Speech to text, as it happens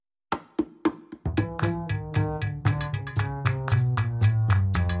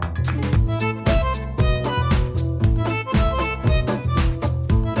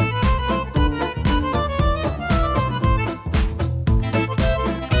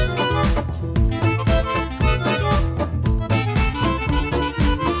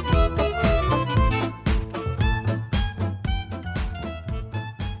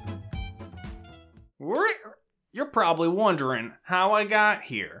probably wondering how I got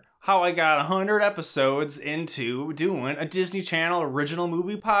here. How I got 100 episodes into doing a Disney Channel original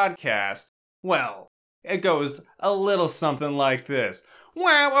movie podcast. Well, it goes a little something like this.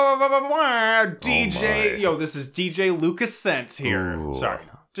 Wah, wah, wah, wah, wah, DJ. Yo, this is DJ Lucas Scent here. Ooh. Sorry,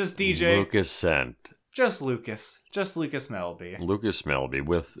 just DJ. Lucas Scent. Just Lucas. Just Lucas Melby. Lucas Melby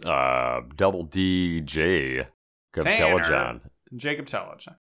with double DJ. Tanner. Jacob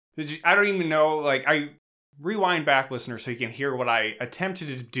Telejohn. I don't even know, I rewind back, listeners, so you can hear what I attempted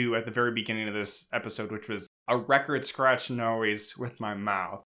to do at the very beginning of this episode, which was a record scratch noise with my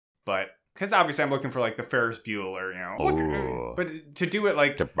mouth. But, because obviously I'm looking for, the Ferris Bueller, But to do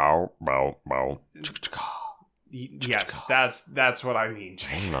it Bow, bow, bow. yes, that's what I mean.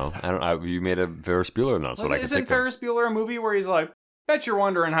 I don't know. You made a Ferris Bueller, and that's what I can think of. Isn't Ferris Bueller a movie where he's like, bet you're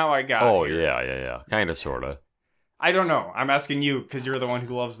wondering how I got here? Yeah. Kind of, sort of. I don't know. I'm asking you because you're the one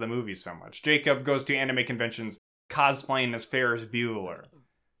who loves the movie so much. Jacob goes to anime conventions cosplaying as Ferris Bueller.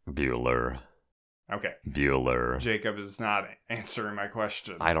 Bueller. Okay. Bueller. Jacob is not answering my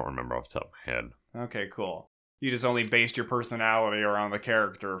question. I don't remember off the top of my head. Okay, cool. You just only based your personality around the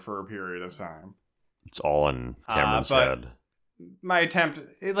character for a period of time. It's all in Cameron's head. My attempt,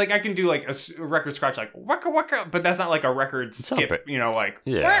 I can do a record scratch waka waka, but that's not a record skip,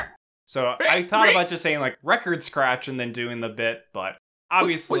 Yeah. So I thought about just saying record scratch and then doing the bit, but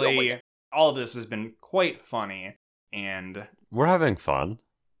obviously all of this has been quite funny, and we're having fun.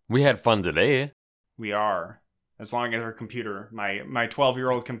 We had fun today. We are. As long as our computer, my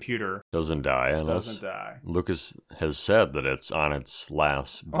 12-year-old computer, doesn't die on us. Doesn't die. Lucas has said that it's on its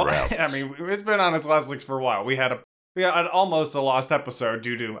last breaths. I mean, it's been on its last legs for a while. We had almost a lost episode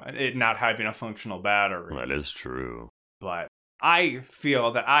due to it not having a functional battery. That is true. But I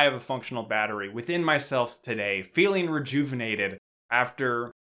feel that I have a functional battery within myself today, feeling rejuvenated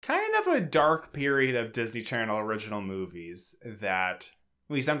after kind of a dark period of Disney Channel original movies that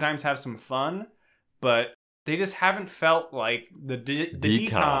we sometimes have some fun, but they just haven't felt like the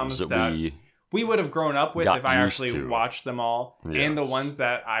DCOMs that we would have grown up with if I actually watched them all, and the ones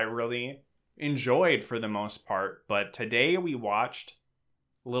that I really enjoyed for the most part. But today we watched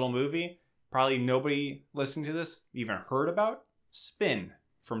a little movie probably nobody listening to this even heard about. Spin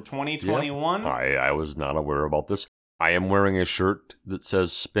from 2021. Yeah, I was not aware about this. I am wearing a shirt that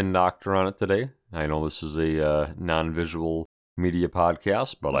says Spin Doctor on it today. I know this is a non-visual media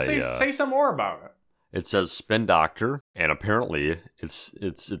podcast, but say some more about it. It says Spin Doctor, and apparently it's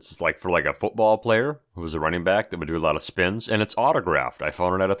for a football player who was a running back that would do a lot of spins, and it's autographed. I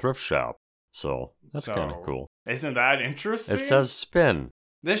found it at a thrift shop, so that's kind of cool. Isn't that interesting? It says Spin.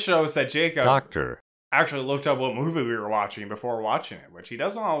 This shows that Jacob Doctor actually looked up what movie we were watching before watching it, which he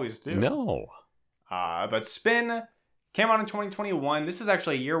doesn't always do. No. But Spin came out in 2021. This is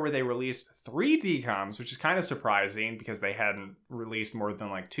actually a year where they released 3 DCOMs, which is kind of surprising because they hadn't released more than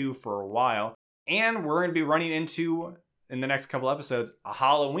 2 for a while. And we're going to be running into, in the next couple episodes, a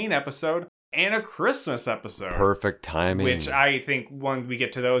Halloween episode and a Christmas episode. Perfect timing. Which I think when we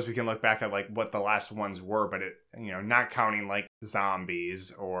get to those, we can look back at what the last ones were, but it, not counting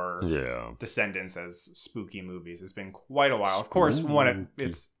Zombies or Descendants as spooky movies. It's been quite a while. Of course,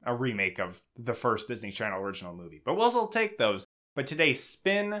 it's a remake of the first Disney Channel original movie, but we'll still take those. But today,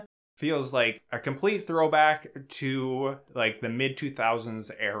 Spin feels like a complete throwback to the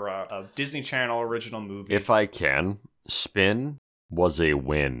mid-2000s era of Disney Channel original movies. If I can, Spin was a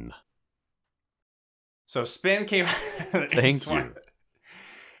win. So Spin came. Thank you.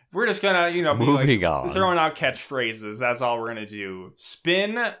 We're just gonna, moving on, throwing out catchphrases. That's all we're gonna do.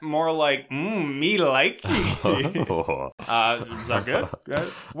 Spin, more like me likey. Is that good?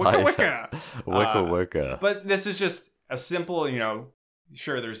 Wicca wicca. Wicca wicca. But this is just a simple,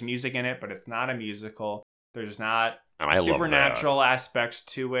 sure, there's music in it, but it's not a musical. There's not supernatural aspects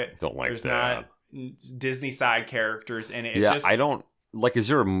to it. Don't like there's that. There's not Disney side characters in it. It's I don't. Is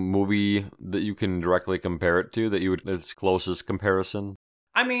there a movie that you can directly compare it to that's closest comparison?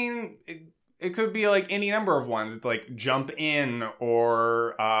 I mean, it could be any number of ones, Jump In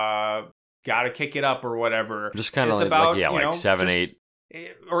or Gotta Kick It Up or whatever. Just kind of about 7, 8.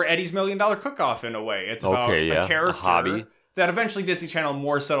 Or Eddie's $1 Million Cook-Off in a way. It's about a character. A hobby. That eventually Disney Channel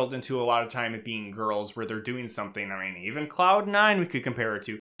more settled into a lot of time it being girls where they're doing something. I mean, even Cloud9 we could compare it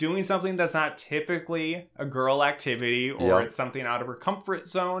to. Doing something that's not typically a girl activity or it's something out of her comfort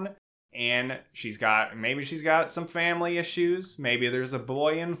zone. And maybe she's got some family issues. Maybe there's a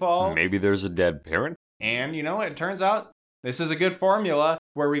boy involved. Maybe there's a dead parent. And it turns out this is a good formula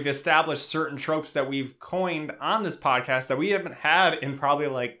where we've established certain tropes that we've coined on this podcast that we haven't had in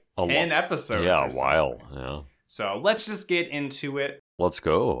probably 10 episodes. Yeah, a while. Yeah. So let's just get into it. Let's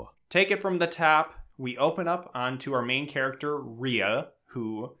go. Take it from the top we open up onto our main character, Rhea,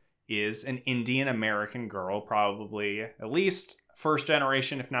 who is an Indian American girl, probably at least first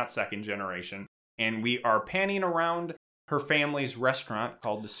generation, if not second generation. And we are panning around her family's restaurant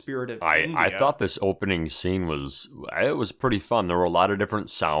called the Spirit of India. I thought this opening scene was pretty fun. There were a lot of different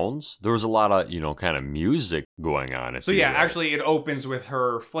sounds. There was a lot of, kind of music going on. So yeah, actually it opens with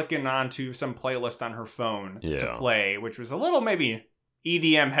her flicking onto some playlist on her phone to play, which was a little maybe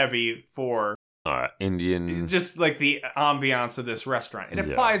EDM heavy for Indian. Just like the ambiance of this restaurant. It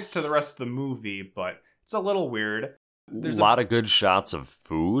applies to the rest of the movie, but it's a little weird. There's a lot of good shots of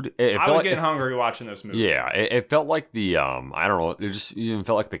food. I was getting hungry watching this movie. Yeah, it felt like the, I don't know, it just even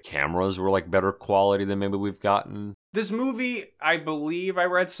felt like the cameras were like better quality than maybe we've gotten. This movie, I believe I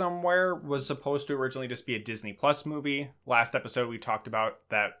read somewhere, was supposed to originally just be a Disney Plus movie. Last episode we talked about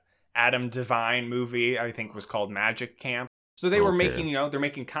that Adam Devine movie, I think was called Magic Camp. So they were making, they're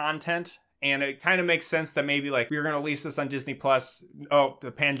making content. And it kind of makes sense that maybe like we were going to release this on Disney Plus. Oh,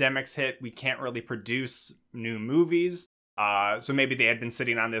 the pandemic's hit. We can't really produce new movies. So maybe they had been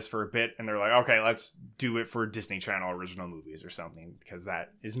sitting on this for a bit and they're like, okay, let's do it for Disney Channel original movies or something, because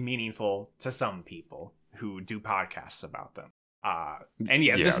that is meaningful to some people who do podcasts about them.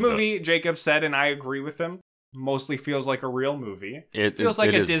 This movie, Jacob said, and I agree with him, mostly feels like a real movie. It feels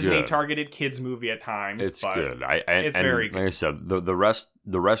like a Disney targeted kids movie at times. It's but good. It's very good. Like I said,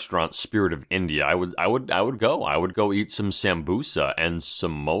 the restaurant Spirit of India. I would go. I would go eat some sambusa and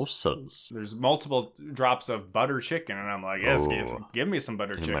samosas. There's multiple drops of butter chicken, and I'm like, yes, give me some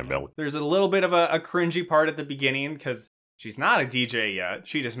butter chicken. My belly. There's a little bit of a cringy part at the beginning because she's not a DJ yet.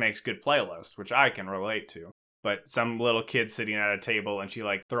 She just makes good playlists, which I can relate to. But some little kid sitting at a table and she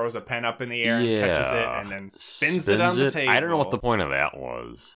like throws a pen up in the air and catches it and then spins it on the table. I don't know what the point of that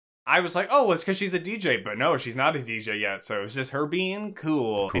was. I was like, oh, it's because she's a DJ. But no, she's not a DJ yet. So it's just her being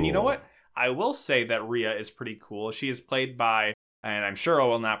cool. And you know what? I will say that Rhea is pretty cool. She is played by, and I'm sure I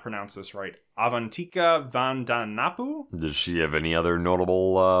will not pronounce this right, Avantika Vandanapu. Does she have any other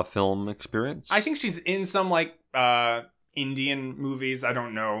notable film experience? I think she's in some like Indian movies. I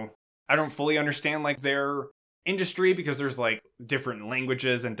don't know. I don't fully understand like their industry because there's like different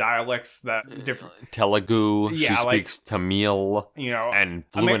languages and dialects that different Telugu, she speaks Tamil, and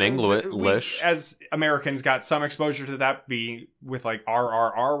fluent English. We, as Americans, got some exposure to that being with like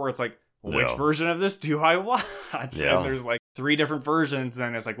RRR, where it's like, which version of this do I watch? Yeah. And there's like 3 different versions,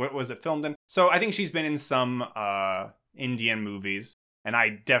 and it's like, what was it filmed in? So I think she's been in some Indian movies, and I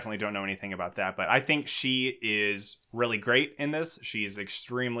definitely don't know anything about that, but I think she is really great in this. She's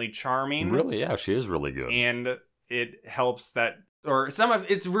extremely charming. Really, yeah, she is really good. And it helps that, or some of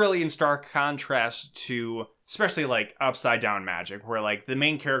it's really in stark contrast to, especially like Upside Down Magic, where like the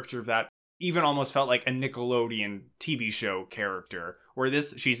main character of that even almost felt like a Nickelodeon TV show character, where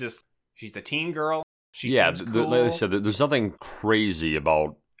she's a teen girl. She seems cool. Like I said, there's nothing crazy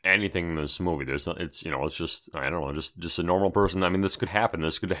about anything in this movie. It's just, I don't know, just a normal person. I mean, this could happen.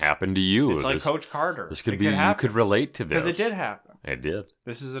 This could happen to you. It's like Coach Carter. This could be, you could relate to this. Because it did happen. It did.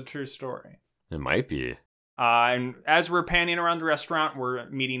 This is a true story. It might be. And as we're panning around the restaurant, we're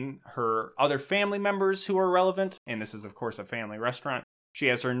meeting her other family members who are relevant. And this is, of course, a family restaurant. She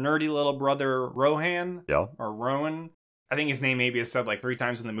has her nerdy little brother, Rohan. Yeah. Or Rowan. I think his name maybe is said like 3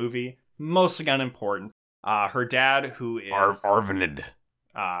 times in the movie. Mostly unimportant. Her dad, who is... Arvind.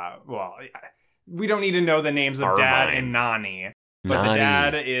 Well, we don't need to know the names of Dad and Nani. But the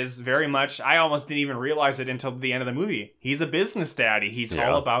dad is very much... I almost didn't even realize it until the end of the movie. He's a business daddy. He's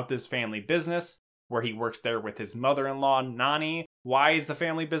all about this family business, where he works there with his mother-in-law, Nani. Why is the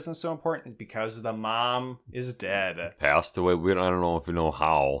family business so important? Because the mom is dead. Passed away. I don't know if you know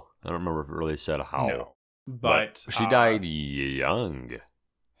how. I don't remember if it really said how. No. But she died young.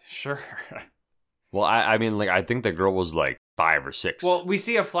 Sure. Well, I mean, like, I think the girl was like 5 or 6. Well, we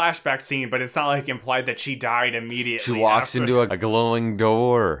see a flashback scene, but it's not like implied that she died immediately. She walks into a glowing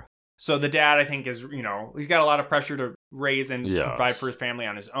door. So the dad, I think, is, he's got a lot of pressure to raise and provide for his family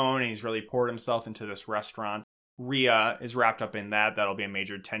on his own, and he's really poured himself into this restaurant. Rhea is wrapped up in that. That'll be a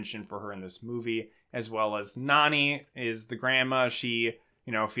major tension for her in this movie, as well as Nani is the grandma. She,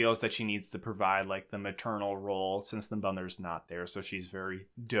 feels that she needs to provide, like, the maternal role since the mother's not there, so she's very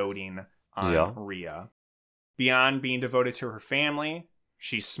doting on Rhea. Beyond being devoted to her family,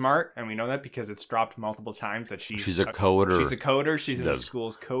 she's smart, and we know that because it's dropped multiple times that she's a coder. She's a coder. She's in the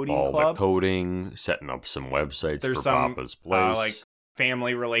school's coding all club. The coding, setting up some websites There's for some, Papa's Place. Like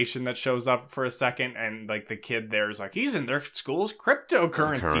family relation that shows up for a second, and like the kid there is like, he's in their school's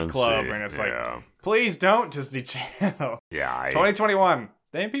cryptocurrency club, and it's like, please don't, Disney Channel. Yeah, 2021.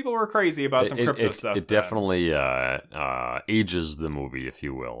 Then people were crazy about some crypto stuff. It definitely ages the movie, if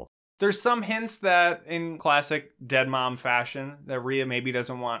you will. There's some hints that in classic dead mom fashion that Rhea maybe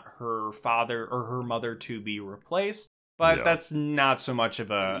doesn't want her father or her mother to be replaced, but that's not so much of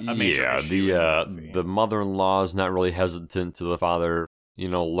a major issue. Yeah, the mother-in-law is not really hesitant to the father,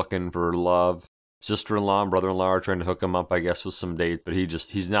 looking for love. Sister-in-law and brother-in-law are trying to hook him up, I guess, with some dates, but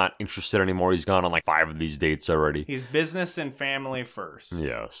he's not interested anymore. He's gone on like 5 of these dates already. He's business and family first.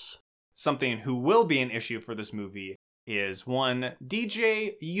 Yes. Something who will be an issue for this movie is one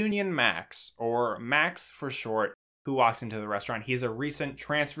DJ Union Max, or Max for short, who walks into the restaurant. He's a recent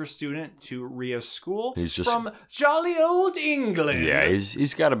transfer student to Rhea's school. He's just from jolly old England. Yeah,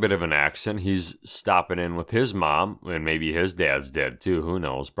 he's got a bit of an accent. He's stopping in with his mom, and maybe his dad's dead too. Who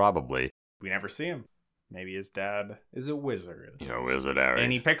knows? Probably. We never see him. Maybe his dad is a wizard. Wizard, Harry.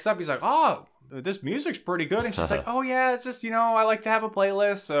 And he picks up, he's like, oh, this music's pretty good. And she's like, oh yeah, it's just, I like to have a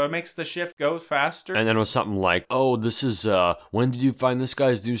playlist, so it makes the shift go faster. And then it was something like, oh, this is, when did you find this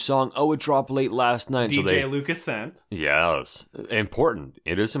guy's new song? Oh, it dropped late last night. DJ Lucas Sent. Yes. Important.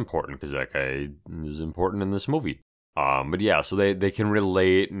 It is important, because that guy is important in this movie. But yeah, so they can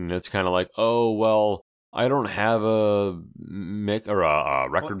relate, and it's kind of like, oh, well, I don't have a mic or a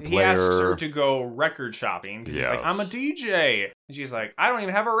record player. He asks her to go record shopping. He's like, I'm a DJ. And she's like, I don't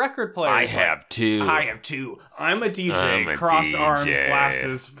even have a record player. I have two. I'm a DJ. Cross arms,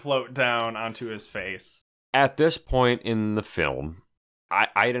 glasses float down onto his face. At this point in the film, I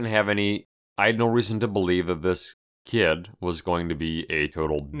didn't have I had no reason to believe that this kid was going to be a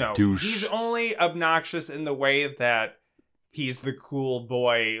total douche. He's only obnoxious in the way that he's the cool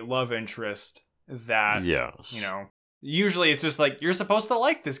boy love interest. That, usually it's just like, you're supposed to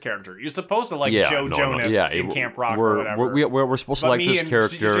like this character. You're supposed to like Joe Jonas in Camp Rock or whatever. We're supposed to like this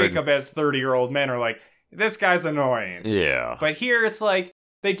character. Jacob as 30-year-old men are like, this guy's annoying. Yeah. But here it's like,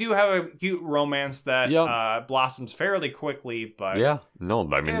 they do have a cute romance that blossoms fairly quickly, but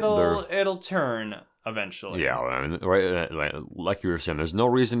it'll turn eventually. Yeah, I mean, right, like you were saying, there's no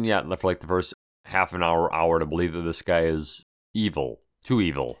reason yet for like the first half an hour to believe that this guy is evil. Too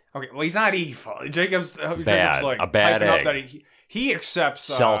evil. Okay, well, he's not evil. Jacob's like a bad egg. Up that he accepts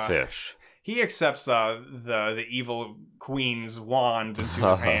selfish. He accepts the evil queen's wand into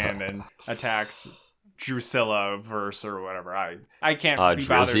his hand and attacks Drusilla verse or whatever. I can't be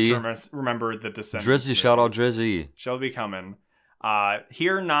bothered to remember the descent. Drizzy, shout out Drizzy. She'll be coming.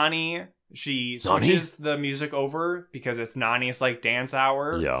 Here, Nani, she switches the music over because it's Nani's like dance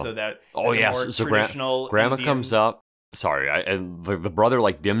hour. Yeah. So that so traditional Grandma Indian comes up. Sorry, and the brother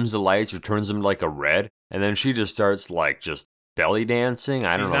like dims the lights or turns them like a red, and then she just starts like just belly dancing.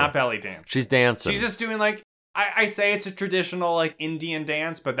 I don't know. She's not belly dancing. She's dancing. She's just doing like I say it's a traditional like Indian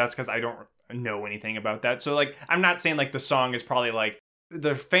dance, but that's because I don't know anything about that. So like I'm not saying like the song is probably like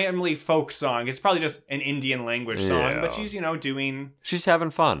the family folk song. It's probably just an Indian language song, but she's doing. She's having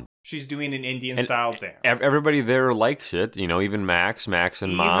fun. She's doing an Indian style dance. Everybody there likes it. Even Max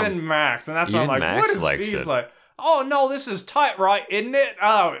and Mom. Even Max, and that's what I'm like. Max what is he's like? Oh no, this is tight, right? Isn't it?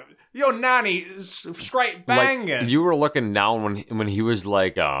 Oh, your nanny straight banging. Like, you were looking down when he was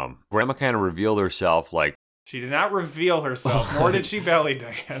like, Grandma kind of revealed herself. Like she did not reveal herself, nor did she belly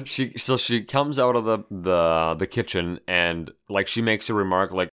dance. She comes out of the kitchen and like she makes a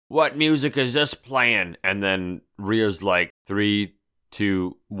remark like, "What music is this playing?" And then Rhea's like 3,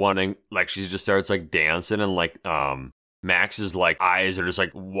 2, 1, and like she just starts like dancing and like Max's like eyes are just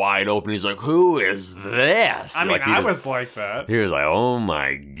like wide open. He's like, "Who is this?" I mean, like, I was like that. He was like, "Oh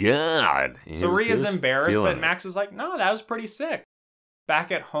my god!" So Rhea's embarrassed, but Max is like, "No, that was pretty sick."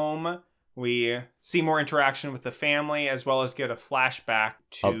 Back at home, we see more interaction with the family, as well as get a flashback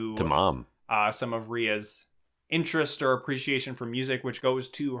to Mom. Some of Rhea's interest or appreciation for music, which goes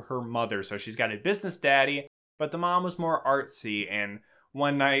to her mother. So she's got a business daddy, but the mom was more artsy. And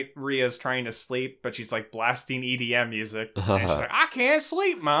one night, Rhea's trying to sleep, but she's like blasting EDM music. And she's like, I can't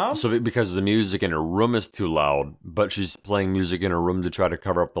sleep, Mom. So because the music in her room is too loud, but she's playing music in her room to try to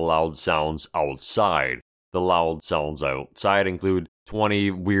cover up the loud sounds outside. The loud sounds outside include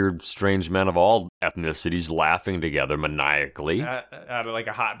 20 weird, strange men of all ethnicities laughing together maniacally. At like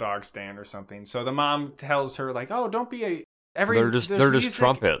a hot dog stand or something. So the mom tells her, like, oh, don't be a... They're just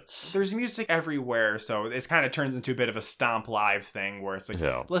trumpets. There's music everywhere, so it kind of turns into a bit of a Stomp Live thing where it's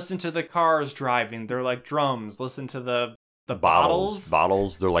like, listen to the cars driving, they're like drums. Listen to the bottles.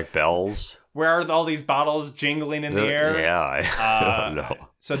 Bottles, they're like bells. Where are all these bottles jingling in the air? Yeah, I don't know.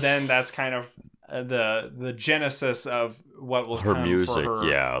 So then that's kind of the genesis of what will her come music, for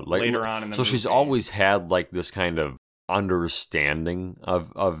her later on in the movie. So she's always had like this kind of understanding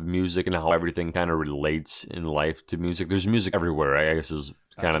of music and how everything kind of relates in life to music. There's music everywhere, I guess is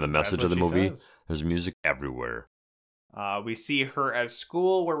kind of the message of the movie. There's music everywhere. We see her at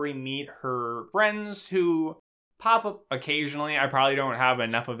school where we meet her friends who pop up occasionally. I probably don't have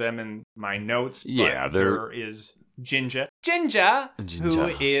enough of them in my notes. Yeah, but there is Jinja, who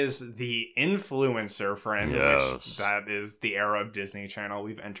is the influencer friend, which that is the era of Disney Channel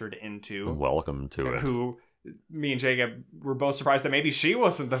we've entered into. Welcome to it. Who me and Jacob were both surprised that maybe she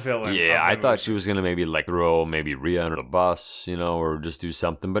wasn't the villain. Yeah, I thought she was gonna maybe like throw maybe Rhea under the bus, you know, or just do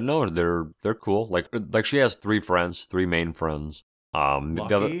something. But no, they're cool. Like she has 3 friends, 3 main friends.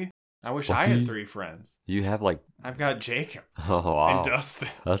 Lucky. I wish I had 3 friends. You have like I've got Jacob and Dustin.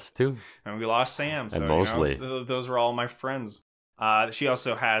 That's 2. And we lost Sam. So, and mostly those were all my friends. She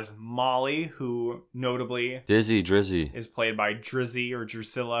also has Molly, who notably Drizzy is played by Drizzy or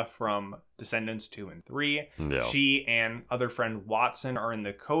Drusilla from Descendants 2 and 3. Yeah. She and other friend Watson are in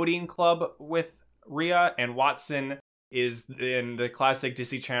the coding club with Rhea, and Watson is in the classic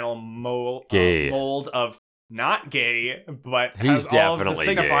Disney Channel mold of not gay, but he's has all of the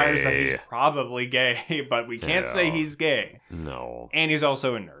signifiers gay. that he's probably gay, but we can't say he's gay. No. And he's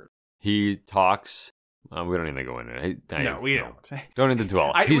also a nerd. He talks. We don't need to go into it. We don't. Don't need to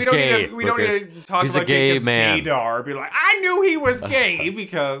dwell. He's we gay. We don't need to talk he's about a gay Jacob's man. gaydar. Be like, I knew he was gay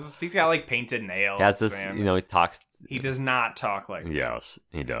because he's got like painted nails. That's this, he talks. He does not talk like that. Yes,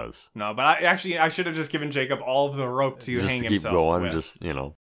 he does. No, but I should have just given Jacob all of the rope to just hang to himself keep going,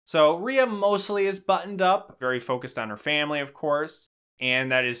 with. So Rhea mostly is buttoned up, very focused on her family, of course,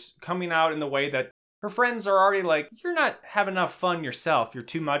 and that is coming out in the way that her friends are already like, you're not having enough fun yourself. You're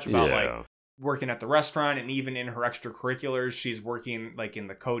too much about like working at the restaurant, and even in her extracurriculars, she's working like in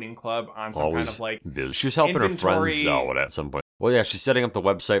the coding club on some kind of like she was helping her friends out at some point. Well, yeah, she's setting up the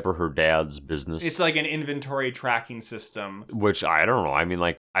website for her dad's business. It's like an inventory tracking system. Which, I don't know. I mean,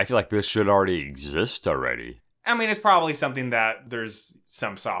 like, I feel like this should already exist already. I mean, it's probably something that there's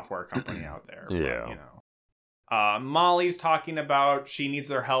some software company out there. Yeah. But, Molly's talking about she needs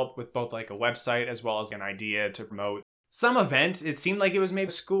their help with both like a website as well as an idea to promote some event. It seemed like it was maybe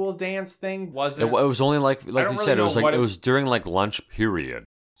a school dance thing, wasn't it? It was only like you said, it was like it was during like lunch period.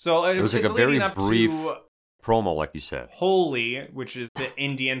 So it was like a very brief promo, like you said. Holi, which is the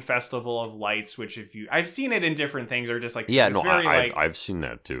Indian Festival of Lights, which I've seen it in different things, or just like I've seen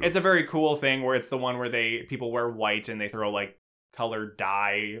that too. It's a very cool thing where it's the one where people wear white and they throw like colored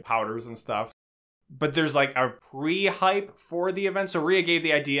dye powders and stuff. But there's like a pre-hype for the event. So Rhea gave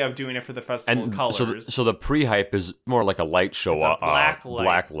the idea of doing it for the festival colors. So the pre-hype is more like a light show. It's a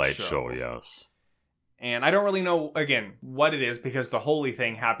black light show, yes. And I don't really know, again, what it is, because the Holi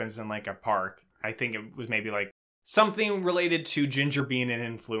thing happens in like a park. I think it was maybe like something related to Ginger being an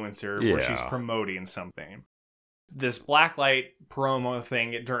influencer where she's promoting something. This blacklight promo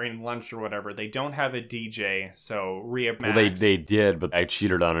thing during lunch or whatever, they don't have a DJ, so Rhea Max... Well, they did, but I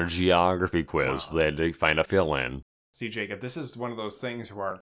cheated on a geography quiz. Wow. So they had to find a fill-in. See, Jacob, this is one of those things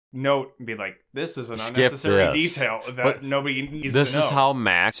where note and be like, this is an unnecessary detail that nobody needs to know. This is how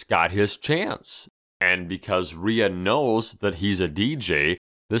Max got his chance. And because Rhea knows that he's a DJ,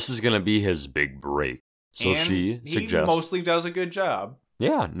 this is going to be his big break. So and she suggests... he mostly does a good job.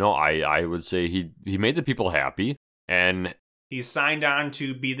 Yeah, no, I would say he made the people happy, and... He signed on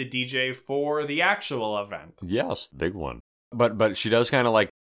to be the DJ for the actual event. Yes, big one. But she does kind of like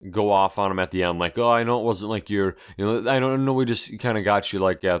go off on him at the end, like, oh, I know it wasn't like I don't know, we just kind of got you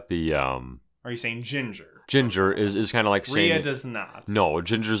like at the... Are you saying Ginger? Ginger is kind of like saying... Rhea does not. No,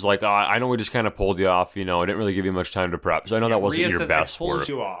 Ginger's like, I know we just kind of pulled you off, I didn't really give you much time to prep, so I know that wasn't Rhea your says best I pulled work.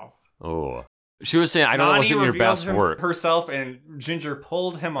 you off. Oh. She was saying, I know that wasn't your best work. Herself, and Ginger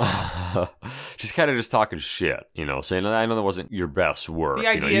pulled him off. She's kind of just talking shit, saying, I know that wasn't your best work. The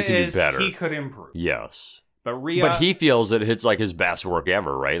idea you can is do better. He could improve. Yes. But he feels that it's like his best work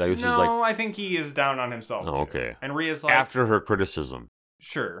ever, right? Like, this is like... I think he is down on himself, too. Okay. And Rhea's like... After her criticism.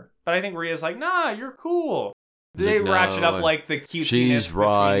 Sure. But I think Rhea's like, nah, you're cool. They ratchet up like the cutesiness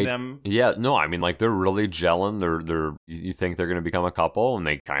between them. Yeah, no, I mean, like, they're really gelling. They're you think they're going to become a couple, and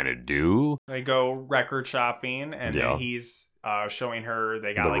they kind of do. They go record shopping, and then he's showing her.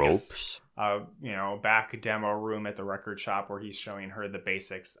 They got the like ropes. Back demo room at the record shop where he's showing her the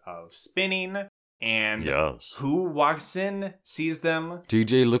basics of spinning. And who walks in, sees them?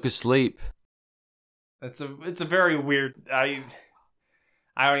 DJ look asleep. It's a very weird. I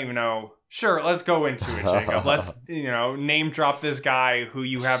don't even know. Sure, let's go into it, Jacob. Let's, name drop this guy who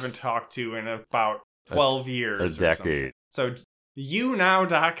you haven't talked to in about 12 years. A decade. So,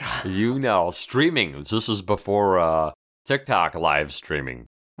 YouNow.com. YouNow. Streaming. This is before TikTok live streaming.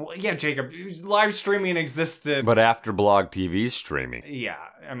 Well, yeah, Jacob. Live streaming existed. But after Blog TV streaming. Yeah.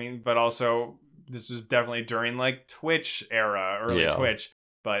 I mean, but also, this was definitely during, like, Twitch era, early Twitch.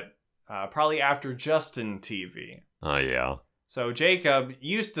 But probably after Justin TV. Oh, yeah. So Jacob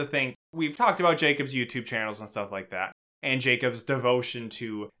used to think, we've talked about Jacob's YouTube channels and stuff like that, and Jacob's devotion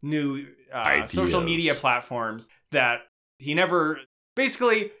to new social media platforms that he never,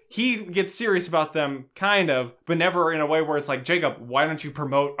 basically, he gets serious about them, kind of, but never in a way where it's like, Jacob, why don't you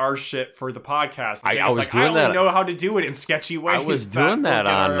promote our shit for the podcast? And I was like, doing I only that. know how to do it in sketchy ways. I was doing that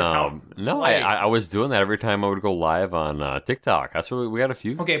on, I was doing that every time I would go live on TikTok. That's what we got a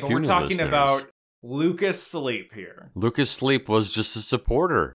few. Okay, but few we're new talking listeners. about Lucas Sleep here. Lucas Sleep was just a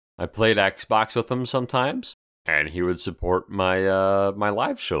supporter. I played Xbox with him sometimes, and he would support my my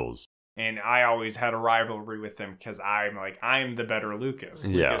live shows. And I always had a rivalry with him because I'm the better Lucas.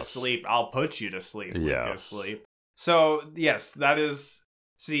 Lucas Yes. Sleep, I'll put you to sleep, Lucas Yes. Sleep. So, yes, that is,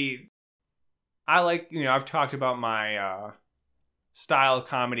 see, I like, I've talked about my style of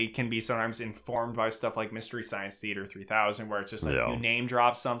comedy can be sometimes informed by stuff like Mystery Science Theater 3000, where it's just like you name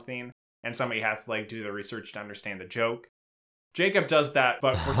drop something and somebody has to like do the research to understand the joke. Jacob does that,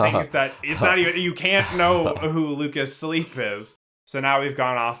 but for things that it's not even, you can't know who Lucas Sleep is. So now we've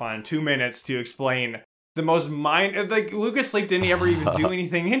gone off on 2 minutes to explain the most Lucas Sleep didn't ever even do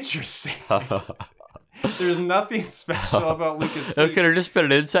anything interesting. There's nothing special about Lucas Sleep. It could have just been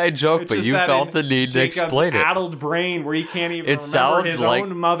an inside joke, but you felt the need to explain it. Jacob's addled brain where he can't even remember sounds his like-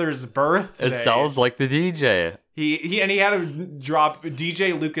 own mother's birthday. It sounds like the DJ. He had to drop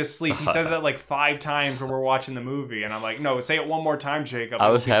DJ Lucas Sleep. He said that like 5 times when we're watching the movie, and I'm like, no, say it one more time, Jacob. I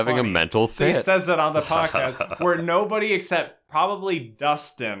was It'll be having funny. a mental So he fit. says that on the podcast, where nobody except probably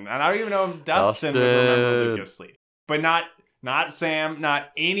Dustin, and I don't even know if Dustin would remember Lucas Sleep, but not Sam, not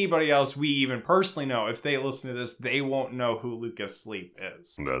anybody else we even personally know. If they listen to this, they won't know who Lucas Sleep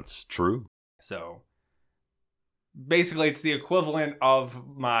is. That's true. So basically, it's the equivalent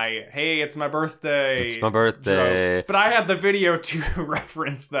of my, hey, it's my birthday. It's my birthday. joke. But I had the video to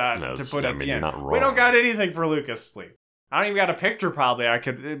reference that No, to put at the you're end. not wrong. We don't got anything for Lucas Sleep. I don't even got a picture, probably. I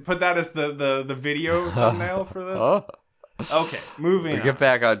could put that as the video thumbnail for this. Oh, Okay, moving we on. get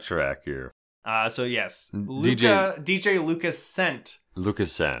back on track here. So yes, DJ DJ Lucas Scent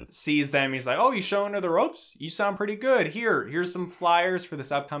Lucas Sand. sees them. He's like, "Oh, you showing her the ropes? You sound pretty good. Here's some flyers for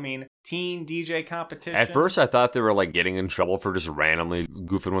this upcoming teen DJ competition." At first, I thought they were like getting in trouble for just randomly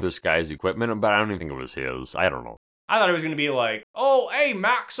goofing with this guy's equipment, but I don't even think it was his. I don't know. I thought it was gonna be like, "Oh, hey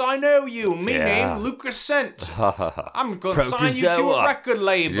Max, I know you. Me Yeah. name Lucas Scent. I'm gonna sign you to Protozoa. a record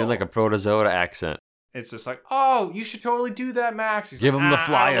label." You're doing like a protozoa accent. It's just like, "Oh, you should totally do that, Max." He's Give like, him the I don't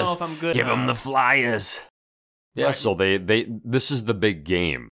flyers. know if I'm good Give him the enough." flyers. Yeah, Right. so they this is the big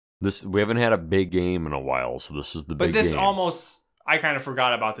game. We haven't had a big game in a while, so this is the But big this game. almost, I kind of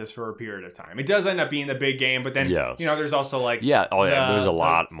forgot about this for a period of time. It does end up being the big game, but then, Yes. there's also like Yeah, there's a the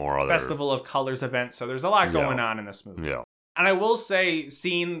lot more other. Festival of Colors event, so there's a lot going Yeah. on in this movie. Yeah. And I will say,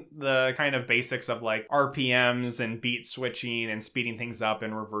 seeing the kind of basics of like RPMs and beat switching and speeding things up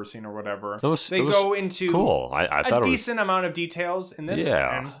and reversing or whatever, It was go into cool. I a thought it was. decent amount of details in this.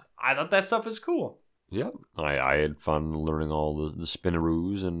 Yeah. And I thought that stuff was cool. Yep, I had fun learning all the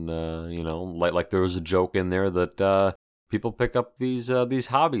spinneroos and like there was a joke in there that people pick up these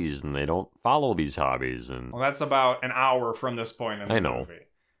hobbies and they don't follow these hobbies and Well, that's about an hour from this point in the I know. movie.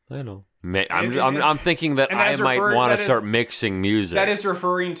 I know. And- I'm thinking that and I that's might referred- want that to is- start mixing music. That is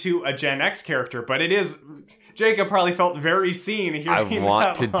referring to a Gen X character, but it is. Jacob probably felt very seen hearing I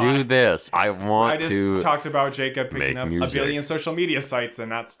want that to line. do this. I want I just to talked about Jacob picking make up music. a billion social media sites and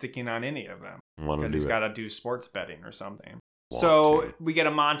not sticking on any of them want to because do he's it. got to do sports betting or something. Want So to. we get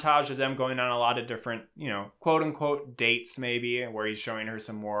a montage of them going on a lot of different, quote unquote dates, maybe, where he's showing her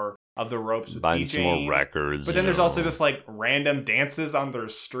some more of the ropes with buying DJing. some more records. But then there's also just like random dances on their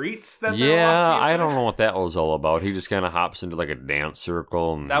streets that they're yeah, walking I in. don't know what that was all about. He just kind of hops into like a dance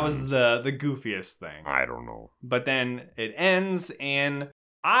circle. And That was the goofiest thing. I don't know. But then it ends, and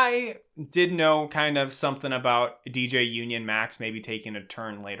I did know kind of something about DJ Union Max maybe taking a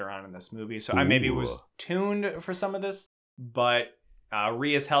turn later on in this movie. So I maybe Ooh. was tuned for some of this, but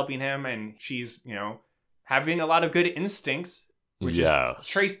Rhea's helping him, and she's, having a lot of good instincts, which Yes. is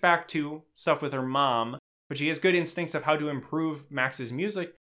traced back to stuff with her mom, but she has good instincts of how to improve Max's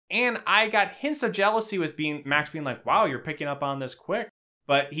music. And I got hints of jealousy with Max being like, wow, you're picking up on this quick.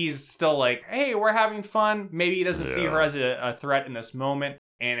 But he's still like, hey, we're having fun. Maybe he doesn't see Yeah. her as a threat in this moment.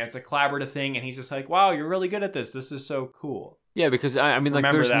 And it's a collaborative thing. And he's just like, wow, you're really good at this. This is so cool. Yeah, because I mean, like,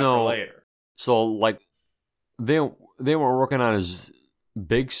 Remember there's that no. for later. So like, they weren't working on his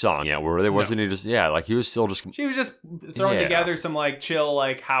big song yet, were they? Wasn't he just like he was still just She was just throwing Yeah. together some like chill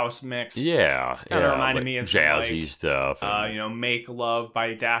like house mix. yeah, Kinda reminded like me of some, jazzy like, stuff. and Make Love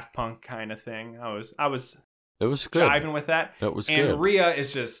by Daft Punk kind of thing. I was it was good. jiving with that. It was And good. Rhea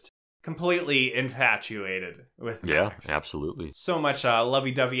is just completely infatuated with Max. Yeah, absolutely. So much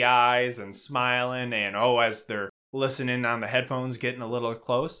lovey-dovey eyes and smiling, and as they're listening on the headphones, getting a little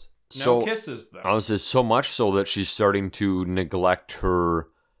close. No kisses, though. I would say so much so that she's starting to neglect her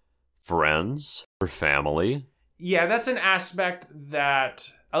friends, her family. Yeah, that's an aspect that,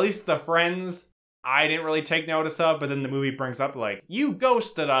 at least the friends, I didn't really take notice of, but then the movie brings up, like, you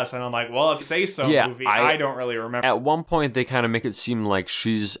ghosted us, and I'm like, well, if you say so, movie, I don't really remember. At one point, they kind of make it seem like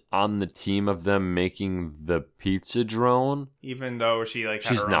she's on the team of them making the pizza drone. Even though she, like,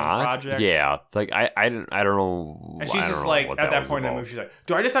 she's had her not. own project. Yeah, like, I don't know. And she's just like, at that point in the movie, she's like,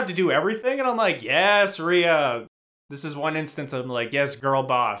 do I just have to do everything? And I'm like, yes, Rhea. This is one instance of, like, yes, girl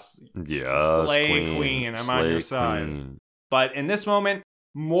boss. Yes, Slay queen. I'm on your side. But in this moment,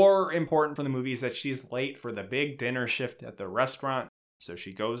 more important for the movie is that she's late for the big dinner shift at the restaurant. So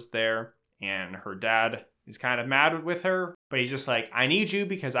she goes there, and her dad is kind of mad with her, but he's just like, I need you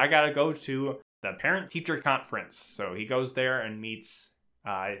because I gotta go to the parent-teacher conference. So he goes there and meets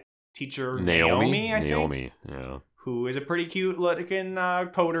teacher Naomi, I think, yeah, who is a pretty cute-looking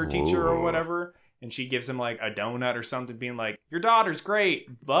coder teacher or whatever. And she gives him, like, a donut or something, being like, your daughter's great,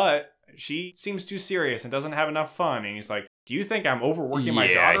 but she seems too serious and doesn't have enough fun. And he's like, do you think I'm overworking my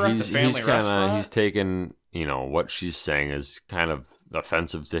daughter at the family restaurant? He's taken, what she's saying is kind of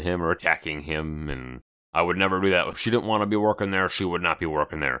offensive to him or attacking him. And I would never do that. If she didn't want to be working there, she would not be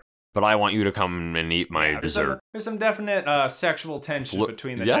working there. But I want you to come and eat my dessert. There's some definite sexual tension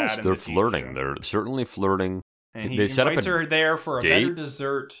between the dad and the teacher. Yes, they're flirting. They're certainly flirting. And he invites her there for a better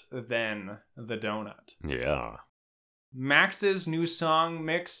dessert than the donut. Yeah. Max's new song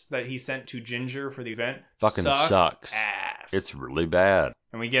mix that he sent to Ginger for the event fucking sucks. Ass. It's really bad.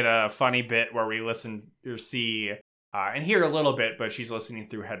 And we get a funny bit where we listen or see and hear a little bit, but she's listening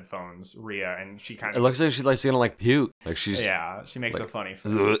through headphones, Rhea, and she kind of... It looks like she's gonna puke. Like she's... Yeah, she makes a funny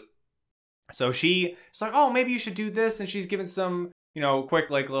face. So she's like, oh, maybe you should do this, and she's giving some, quick,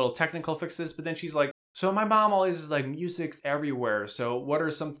 like, little technical fixes, but then she's like, so my mom always is like, music's everywhere. So what are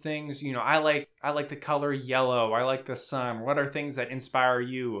some things, I like the color yellow. I like the sun. What are things that inspire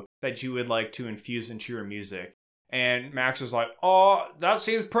you that you would like to infuse into your music? And Max is like, oh, that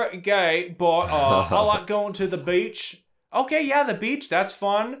seems pretty gay, but I like going to the beach. Okay, yeah, the beach, that's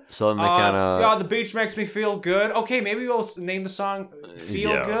fun. So then they kind of... Yeah, the beach makes me feel good. Okay, maybe we'll name the song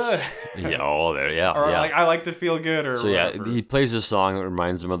Feel Good. Yeah. Or like, I like to feel good or whatever. He plays a song that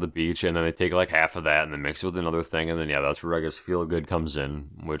reminds him of the beach, and then they take like half of that and then mix it with another thing, and then that's where I guess Feel Good comes in,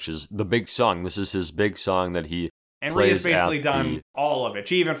 which is the big song. This is his big song that he... And Rhea's basically done all of it.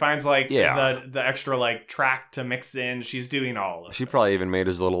 She even finds the extra track to mix in. She's doing all of it. She probably even made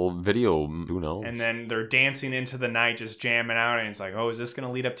his little video, who knows. And then they're dancing into the night, just jamming out, and it's like, oh, is this going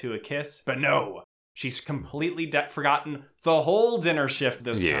to lead up to a kiss? But no. She's completely forgotten the whole dinner shift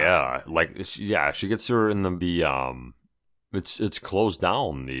this time. Yeah, she gets her in the it's closed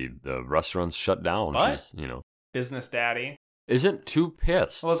down. The restaurant's shut down. What? She's, Business daddy. Isn't too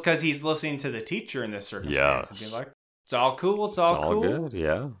pissed. Well, it's because he's listening to the teacher in this circumstance. Yes. Being like, it's all cool, it's all cool. Good,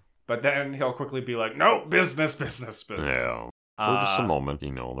 yeah. But then he'll quickly be like, no, business. Yeah. For just a moment,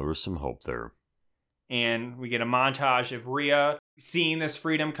 there was some hope there. And we get a montage of Rhea seeing this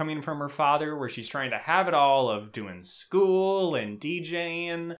freedom coming from her father, where she's trying to have it all of doing school and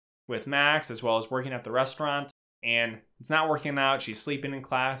DJing with Max, as well as working at the restaurant. And it's not working out. She's sleeping in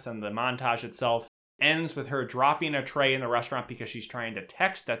class, and the montage itself ends with her dropping a tray in the restaurant because she's trying to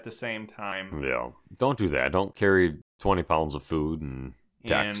text at the same time. Yeah. Don't do that. Don't carry 20 pounds of food and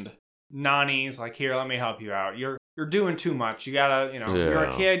text. And Nani's like, here, let me help you out. You're doing too much. You gotta, you're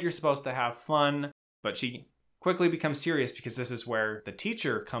a kid. You're supposed to have fun. But she quickly becomes serious because this is where the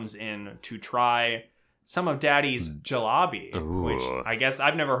teacher comes in to try some of Daddy's jalebi, which I guess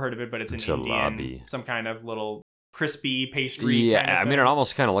I've never heard of it, but it's an Indian, some kind of little crispy pastry. Yeah, kind of I mean, it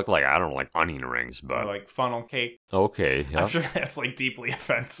almost kind of looked like, I don't know, like onion rings, but... Or like funnel cake. Okay, yeah. I'm sure that's deeply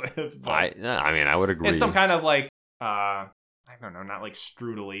offensive. I mean, I would agree. It's some kind of I don't know, not like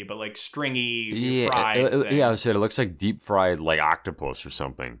strudely, but like stringy fried thing. Yeah, I would say it looks like deep fried like octopus or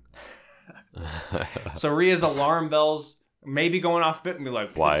something. So Rhea's alarm bells maybe going off a bit and be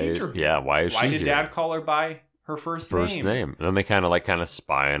like, why? The teacher? Yeah, why is she here? Why did Dad call her by her first name? And then they kind of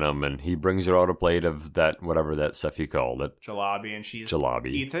spy on him, and he brings her out a plate of that, whatever that stuff you called it. Jalebi, and she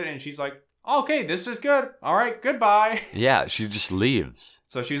eats it, and she's like, okay, this is good. All right, goodbye. Yeah, she just leaves.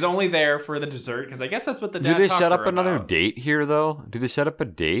 So she's only there for the dessert, because I guess that's what the dad Do they talked set to up her another about. date here, though? Do they set up a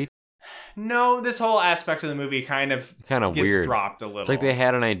date? No, this whole aspect of the movie kind of gets weird. Dropped a little. It's like they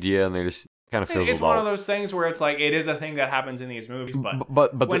had an idea, and they just kind of fizzled out. It's one of those things where it's like, it is a thing that happens in these movies,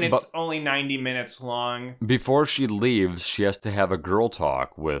 but when it's only 90 minutes long. Before she leaves, she has to have a girl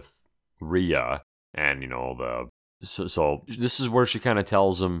talk with Rhea, and so this is where she kind of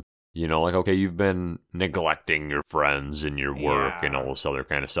tells him, like, okay, you've been neglecting your friends and your work and all this other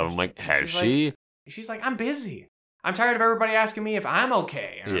kind of stuff. I'm like, has she? She's like, I'm busy. I'm tired of everybody asking me if I'm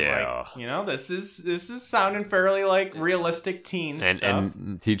okay. And yeah. I'm like, this is sounding fairly like realistic teen stuff.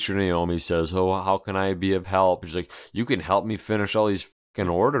 And Teacher Naomi says, oh, how can I be of help? She's like, you can help me finish all these fucking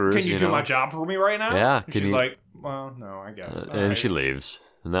orders. Can you do my job for me right now? Yeah. She's like, well, no, I guess. And she leaves.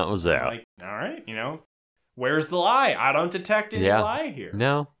 And that was that. Like, all right, where's the lie? I don't detect any lie here.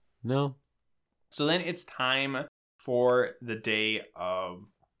 No. So then it's time for the day of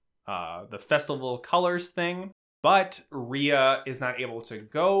the Festival of Colors thing. But Rhea is not able to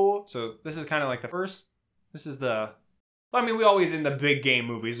go. So this is kind of like we always, in the big game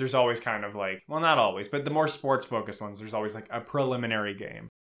movies, there's always kind of like, well, not always, but the more sports focused ones, there's always like a preliminary game.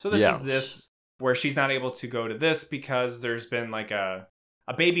 So this is this where she's not able to go to this because there's been like a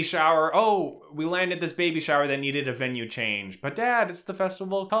baby shower. Oh, we landed this baby shower that needed a venue change. But Dad, it's the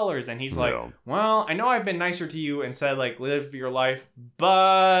Festival of Colors. And he's like, well, I know I've been nicer to you and said, like, live your life,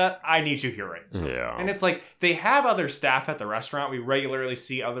 but I need you here right now. Yeah. And it's like, they have other staff at the restaurant. We regularly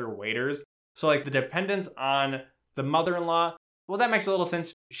see other waiters. So, like, the dependence on the mother-in-law, well, that makes a little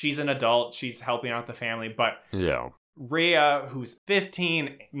sense. She's an adult. She's helping out the family. But Rhea, who's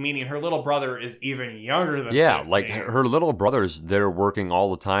 15, meaning her little brother is even younger than 15. Like her little brothers, they're working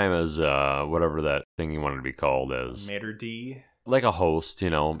all the time as whatever that thing you wanted to be called as. Maître d'. Like a host,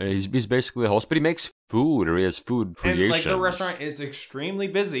 He's basically a host, but he makes food, or he has food creations. And like the restaurant is extremely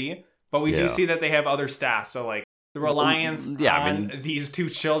busy, but we do see that they have other staff. So like the reliance on these two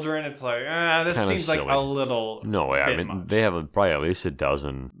children, it's like, this seems silly. Like a little. No way. I mean, much. They have probably at least a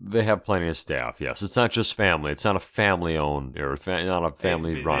dozen. They have plenty of staff. Yes, it's not just family. It's not a family owned or not a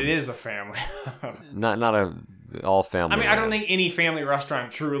family run. It is a family. not a all family. I mean, I don't think any family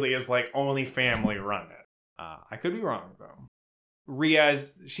restaurant truly is like only family run it. I could be wrong though. Rhea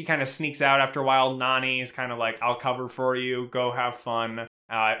she kind of sneaks out after a while. Nani is kind of like, I'll cover for you. Go have fun.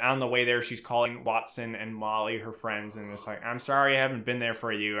 On the way there, she's calling Watson and Molly, her friends, and it's like, I'm sorry I haven't been there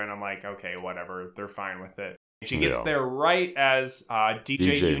for you. And I'm like, okay, whatever. They're fine with it. She gets there right as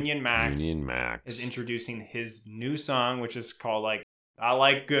DJ Union Max is introducing his new song, which is called like, I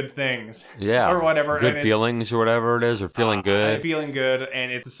like good things. Yeah. Or whatever. Good feelings or whatever it is, or feeling good. Feeling good.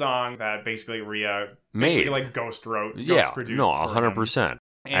 And it's a song that basically Rhea basically like ghost wrote. Ghost produced. No, 100%.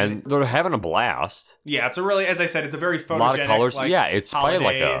 And they're having a blast. Yeah, it's a really, as I said, it's a very photogenic, a lot of colors. Like, it's probably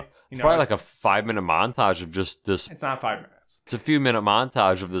like a like a 5-minute montage of just this. It's not 5 minutes. It's a few minute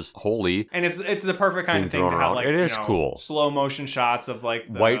montage of this holy. And it's the perfect kind of thing to have, like, it is cool. Slow motion shots of like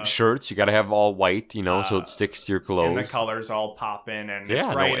white shirts. You got to have all white, so it sticks to your clothes. And the colors all pop in, and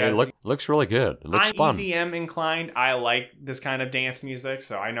it looks really good. It looks fun. I'm EDM inclined. I like this kind of dance music,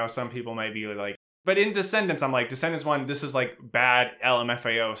 so I know some people might be like. But in Descendants, I'm like, Descendants 1, this is like bad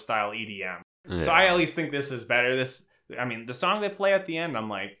LMFAO style EDM. Yeah. So I at least think this is better. The song they play at the end, I'm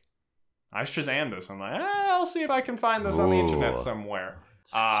like, I Shazam this. I'm like, I'll see if I can find this on the internet somewhere.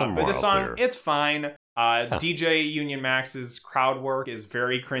 But this song, it's fine. DJ Union Max's crowd work is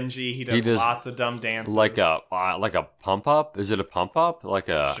very cringy. He does lots of dumb dances. Like a pump up? Is it a pump up?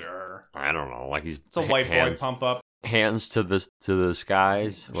 Sure. I don't know. Like it's a white boy pump up. Hands to the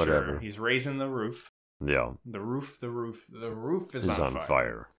skies, whatever. Sure. He's raising the roof. Yeah. The roof is on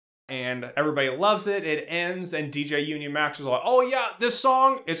fire. And everybody loves it. It ends, and DJ Union Max is like, oh yeah, this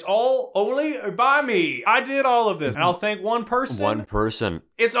song, it's all only by me. I did all of this. And I'll thank one person. One person.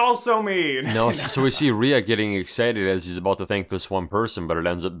 It's also me. No, so we see Rhea getting excited as he's about to thank this one person, but it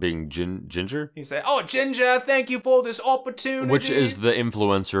ends up being Ginger. He said, oh, Ginger, thank you for this opportunity. Which is the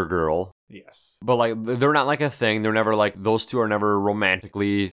influencer girl. Yes. But like, they're not like a thing. They're never like, those two are never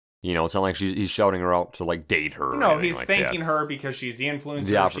romantically, it's not like he's shouting her out to like date her. No, he's thanking her because she's the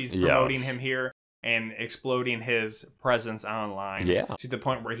influencer. She's promoting him here and exploding his presence online. Yeah. To the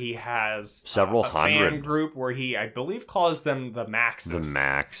point where he has several hundred fan group where he, I believe, calls them the Maxists. The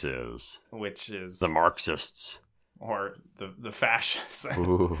Maxes. Which is the Marxists. Or the fascists.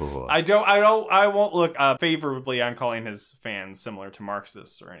 Ooh. I won't look favorably on calling his fans similar to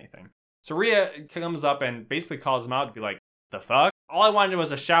Marxists or anything. So Rhea comes up and basically calls him out to be like, the fuck? All I wanted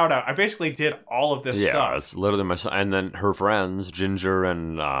was a shout out. I basically did all of this stuff. Yeah, it's literally my son. And then her friends, Ginger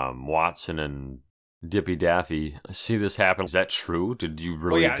and Watson and Dippy Daffy, see this happen. Is that true? Did you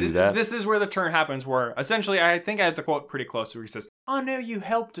really do that? This is where the turn happens, where essentially, I think I have the quote pretty close, where he says, I know you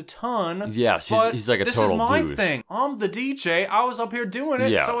helped a ton. Yes, he's like a total douche. This is my thing. I'm the DJ. I was up here doing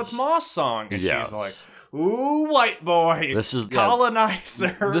it, so it's my song. And she's like, ooh, white boy. This is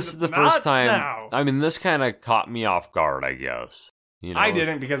colonizer. This is the first time. Now. I mean, this kind of caught me off guard, I guess. You know, I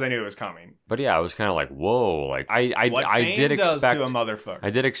didn't because I knew it was coming. But yeah, I was kind of like, whoa. Like I did does expect to a motherfucker.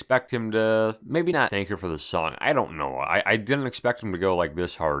 I did expect him to maybe not thank her for the song. I don't know. I didn't expect him to go like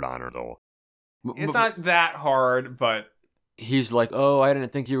this hard on her though. It's not that hard, but he's like, oh, I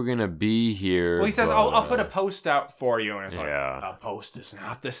didn't think you were gonna be here. Well, he says, but, I'll put a post out for you, and it's like, yeah. a post is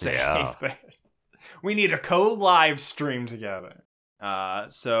not the same Yeah. thing. We need a co-live stream together.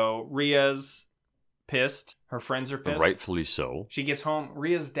 So Rhea's pissed. Her friends are pissed. Rightfully so. She gets home.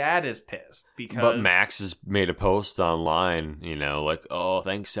 Rhea's dad is pissed because. But Max has made a post online, you know, like, oh,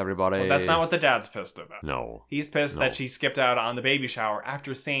 thanks everybody. Well, that's not what the dad's pissed about. No. He's pissed No. that she skipped out on the baby shower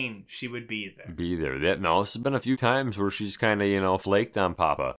after saying she would be there. Be there. No, this has been a few times where she's kind of, you know, flaked on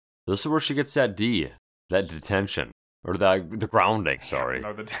Papa. This is where she gets that D, that detention. Or the grounding, sorry.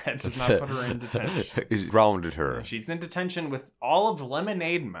 No, the dad does not put her in detention. He grounded her. She's in detention with all of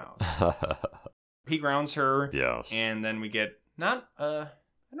Lemonade Mouth. He grounds her. Yes. And then we get I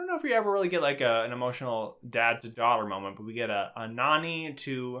don't know if we ever really get like an emotional dad to daughter moment, but we get a Nani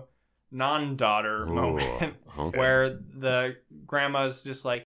to non-daughter Ooh, moment okay. where the grandma's just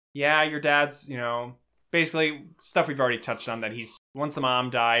like, yeah, your dad's, you know, basically stuff we've already touched on, that once the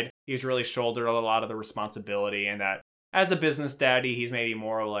mom died, he's really shouldered a lot of the responsibility, and that as a business daddy, he's maybe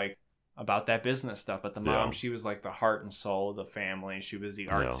more like about that business stuff. But the mom, Yeah. she was like the heart and soul of the family. She was the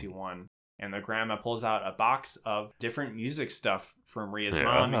artsy one. And the grandma pulls out a box of different music stuff from Rhea's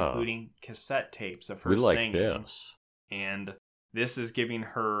mom, including cassette tapes of her We like singing. this. And this is giving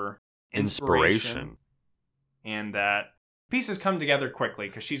her Inspiration. And that pieces come together quickly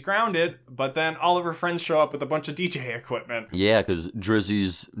because she's grounded, but then all of her friends show up with a bunch of DJ equipment. Yeah, because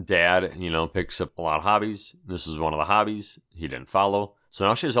Drizzy's dad, you know, picks up a lot of hobbies. This is one of the hobbies he didn't follow. So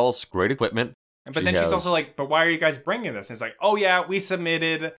now she has all this great equipment. But then she's also like, but why are you guys bringing this? And it's like, oh yeah, we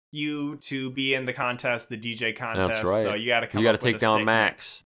submitted you to be in the contest, the DJ contest. That's right. So you got to come. You got to up with take a down sick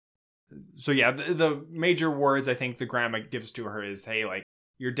Max. So yeah, the major words I think the grandma gives to her is, hey, like,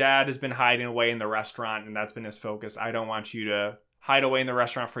 your dad has been hiding away in the restaurant and that's been his focus. I don't want you to hide away in the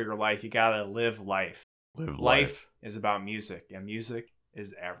restaurant for your life. You gotta live life. Life is about music, and music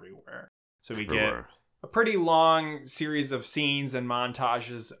is everywhere. So we get a pretty long series of scenes and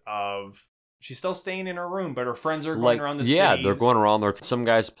montages of she's still staying in her room, but her friends are going around the city. Yeah, they're going around. Some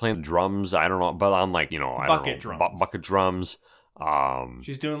guys playing drums. I don't know, but on like, you know, bucket drums.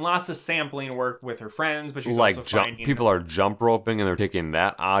 She's doing lots of sampling work with her friends, but she's like also finding people are jump roping and they're taking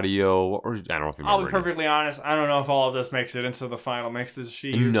that audio. Or I don't know if you remember. I'll be perfectly honest. I don't know if all of this makes it into the final mixes she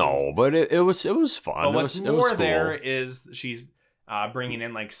uses. No, but it was fun. But what's it was more cool. there is she's bringing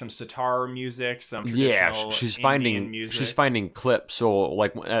in like some sitar music, some traditional she's Indian music. She's finding clips. So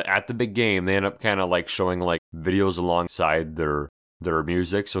like at the big game, they end up kind of like showing like videos alongside their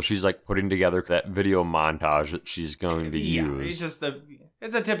music. So she's like putting together that video montage that she's going to use.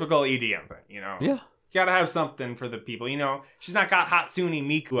 It's a typical EDM thing, you know. Yeah. You gotta have something for the people, you know. She's not got Hatsune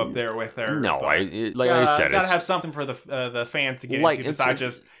Miku up there with her. No, I said, gotta have something for the fans to get into besides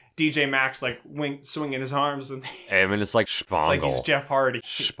just DJ Max like swinging his arms and. I mean, it's like Spangle. Like he's Jeff Hardy.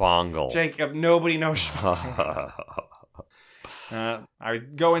 Spangle. Jacob, nobody knows Spangle. I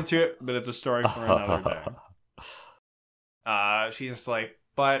go into it, but it's a story for another day. She's just like,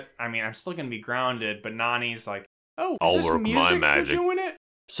 but I mean, I'm still gonna be grounded. But Nani's like, oh, I'll is this work music my magic. You're doing it?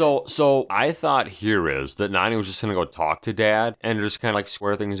 So I thought here is that Nani was just gonna go talk to Dad and just kind of like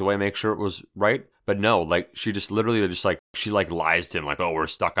square things away, make sure it was right. But no, like she just literally just like she like lies to him, like, oh, we're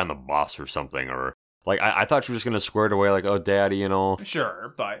stuck on the bus or something, or like I thought she was just gonna square it away, like, oh, Daddy, you know.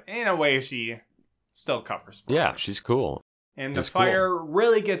 Sure, but in a way, she still covers for her. She's cool. And the fire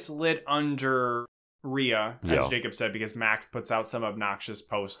really gets lit under Rhea, as Jacob said, because Max puts out some obnoxious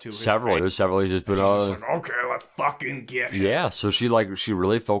posts to his There's several. He just put out. She's like, okay, let's fucking get him. Yeah, so she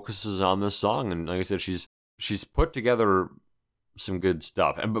really focuses on this song, and like I said, she's put together some good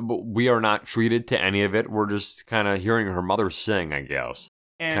stuff, but we are not treated to any of it. We're just kind of hearing her mother sing, I guess.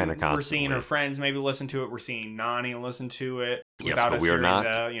 And we're seeing her friends maybe listen to it. We're seeing Nani listen to it without us hearing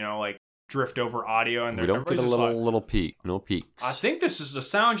the, drift over audio. And we don't get a little peek. No peeks. I think this is the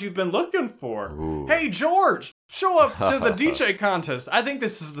sound you've been looking for. Ooh. Hey, George, show up to the DJ contest. I think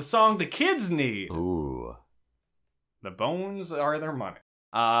this is the song the kids need. Ooh. The bones are their money.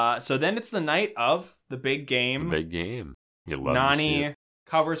 So then it's the night of the big game. The big game. You love Nani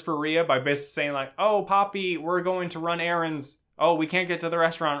covers for Rhea by basically saying like, oh, Poppy, we're going to run errands. Oh, we can't get to the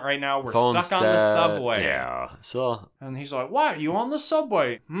restaurant right now. We're stuck on the subway. Yeah. And he's like, what? You on the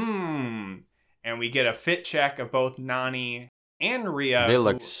subway? And we get a fit check of both Nani and Rhea. They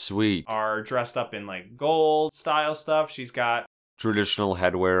look sweet. Are dressed up in like gold style stuff. She's got traditional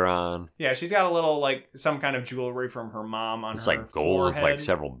headwear on. Yeah, she's got a little, like, some kind of jewelry from her mom on It's her like gold with forehead. like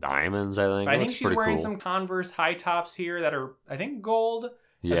several diamonds, I think. But I think That's she's pretty wearing cool. some Converse high tops here that are, I think, gold.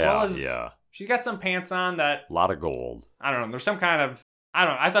 Yeah, as well as yeah. she's got some pants on that, A lot of gold. I don't know, there's some kind of, I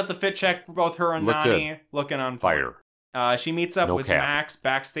don't know. I thought the fit check for both her and Look Nani looking on Fire. She meets up No with cap. Max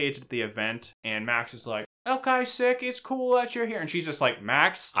backstage at the event, and Max is like, okay, sick, it's cool that you're here. And she's just like,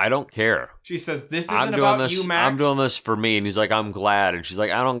 Max? I don't care. She says, this isn't I'm doing about this. you, Max. I'm doing this for me. And he's like, I'm glad. And she's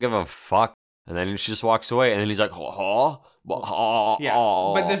like, I don't give a fuck. And then she just walks away. And then he's like, Yeah,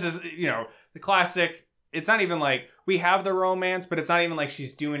 but this is, the classic. It's not even like we have the romance, but it's not even like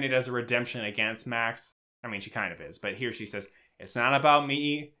she's doing it as a redemption against Max. I mean, she kind of is. But here she says, it's not about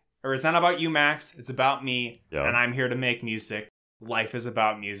me, or it's not about you, Max. It's about me, Yeah. and I'm here to make music. Life is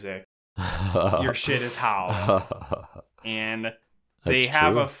about music. Your shit is how. And they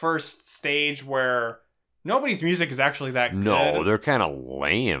have a first stage where nobody's music is actually that good. No, they're kind of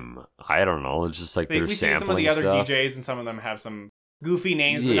lame. I don't know. It's just like they're we see sampling some of the other stuff. DJs, and some of them have some goofy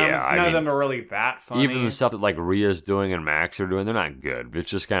names, but Yeah, none of them are really that funny. Even the stuff that like Rhea's doing and Max are doing, they're not good.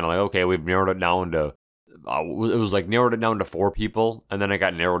 It's just kind of like, okay, we've narrowed it down to, it was like narrowed it down to 4 people, and then it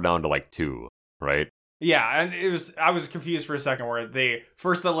got narrowed down to like 2, right? Yeah, and I was confused for a second where they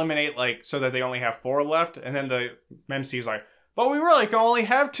first eliminate so that they only have 4 left, and then the MC is like, but we really can only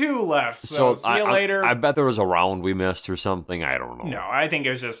have 2 left. So see you later. I bet there was a round we missed or something. I don't know. No, I think it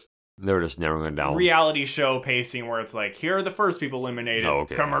was just They were just narrowing it down. reality show pacing where it's like, here are the first people eliminated,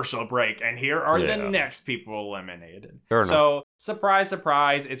 commercial break, and here are the next people eliminated. Fair enough. So, surprise,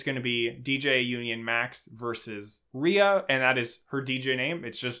 surprise, it's going to be DJ Union Max versus Rhea, and that is her DJ name.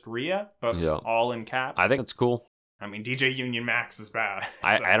 It's just Rhea, but all in caps. I think it's cool. I mean, DJ Union Max is bad.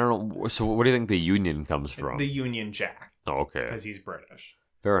 I don't know. So what do you think the Union comes from? The Union Jack. Oh, okay. Because he's British.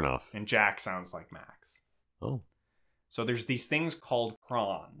 Fair enough. And Jack sounds like Max. Oh. So there's these things called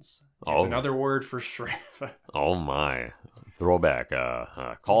prawns. It's another word for shrimp. Oh my. Throwback.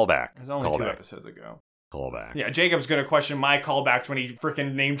 Callback. It was only 2 episodes ago. Callback. Yeah, Jacob's going to question my callback when he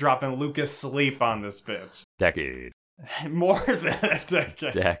freaking name dropping Lucas Sleep on this bitch. Decade. More than a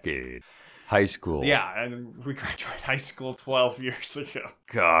decade. Decade. High school. Yeah, and we graduated high school 12 years ago.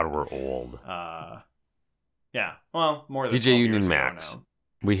 God, we're old. Yeah, well, more than DJ 12 Union years Max. ago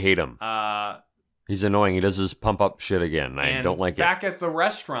We hate him. He's annoying. He does his pump up shit again. I don't like it. Back at the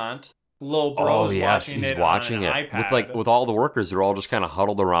restaurant, Lil Bro's watching it on an iPad. With all the workers, they're all just kind of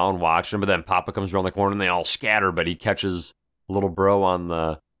huddled around watching. But then Papa comes around the corner and they all scatter. But he catches Little Bro on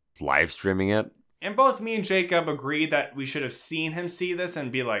the live streaming it. And both me and Jacob agreed that we should have seen him see this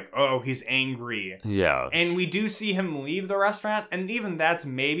and be like, oh, he's angry. Yeah. And we do see him leave the restaurant, and even that's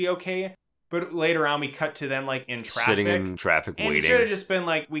maybe okay. But later on, we cut to them in traffic. Sitting in traffic and waiting. it should have just been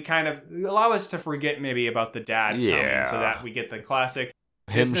we kind of allow us to forget maybe about the dad coming so that we get the classic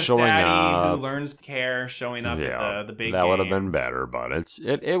him business showing daddy up. who learns to care, showing up at the big that game. would have been better, but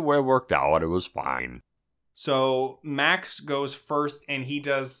it worked out. It was fine. So Max goes first, and he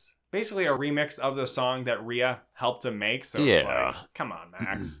does basically a remix of the song that Rhea helped him make. So it's like, come on,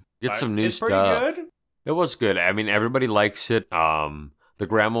 Max. Get some new stuff. Pretty good. It was good. I mean, everybody likes it. The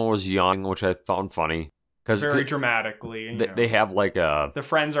grandma was young, which I found funny. Very dramatically. They have the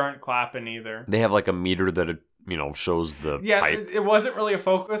friends aren't clapping either. They have a meter that it shows the pipe. It wasn't really a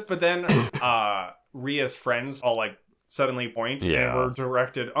focus, but then Rhea's friends all suddenly point and were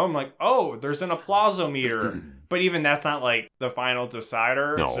directed. Oh, I'm like, oh, there's an applausometer. But even that's not the final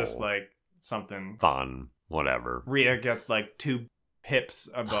decider. No. It's just something fun, whatever. Rhea gets 2 pips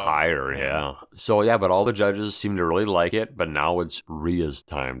above. Higher, yeah. So but all the judges seem to really like it, but now it's Rhea's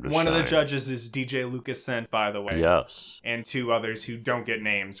time to shine. One of the judges is DJ Lucas Scent, by the way. Yes. And 2 others who don't get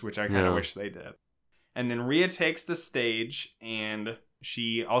names, which I kind of wish they did. And then Rhea takes the stage, and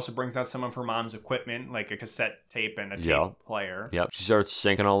she also brings out some of her mom's equipment, like a cassette tape and a tape player. Yep. She starts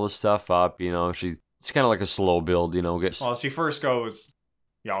syncing all this stuff up, it's kind of like a slow build, Well, she first goes,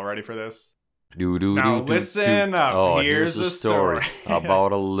 y'all ready for this? Now listen up. Oh, here's the story.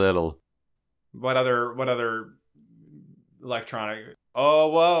 About a little. What other electronic? Oh,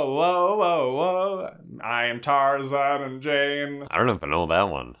 whoa, whoa, whoa, whoa. I am Tarzan and Jane. I don't know if I know that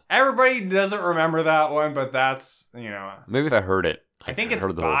one. Everybody doesn't remember that one, but that's, Maybe if I heard it. I think it's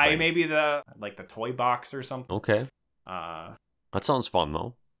by maybe the toy box or something. Okay. That sounds fun,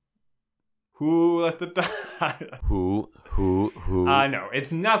 though. Who let the die? Who? No,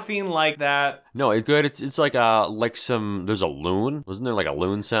 it's nothing like that. No, it's good. It's like some. There's a loon. Wasn't there a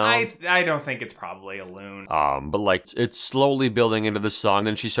loon sound? I don't think it's probably a loon. But it's slowly building into the song.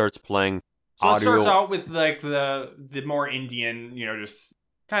 Then she starts playing. So audio. it starts out with the more Indian, just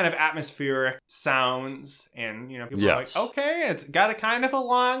kind of atmospheric sounds, and people are like, okay, it's got a kind of a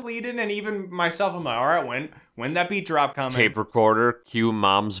long lead in, and even myself, I'm like, all right, when that beat drop coming? Tape recorder, cue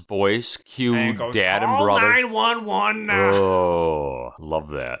mom's voice, cue and it goes, dad and brother. 911 now. Oh, love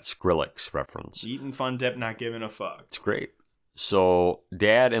that Skrillex reference. Eating Fun Dip, not giving a fuck. It's great. So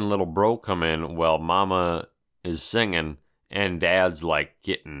dad and little bro come in while mama is singing, and dad's like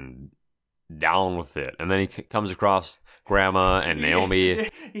getting down with it, and then he comes across Grandma and Naomi.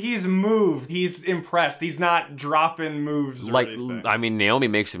 He's moved. He's impressed. He's not dropping moves. Or anything. I mean, Naomi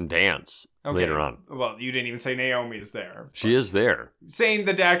makes him dance later on. Well, you didn't even say Naomi's there. She is there. Saying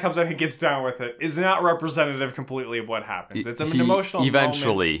the dad comes in and gets down with it is not representative completely of what happens. It's an emotional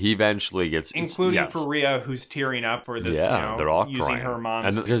moment. He eventually gets... Including for Rhea, who's tearing up for this, they're all using crying. her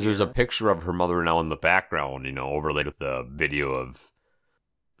mom's... And because there's a picture of her mother now in the background, overlaid with the video of,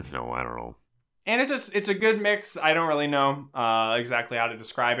 I don't know. And it's a good mix. I don't really know exactly how to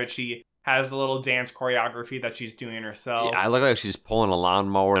describe it. She has a little dance choreography that she's doing herself. Yeah, I look like she's pulling a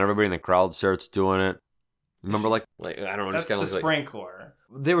lawnmower, and everybody in the crowd starts doing it. Remember, like I don't know, that's just the sprinkler.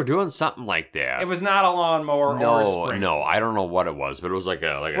 They were doing something like that. It was not a lawnmower or a sprinkler. No, I don't know what it was, but it was like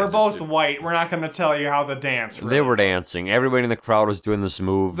a. We're both white. We're not going to tell you how the dance. They were dancing. Everybody in the crowd was doing this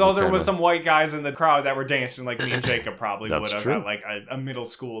move. Though there was some white guys in the crowd that were dancing, like me and Jacob probably would have true. at like a middle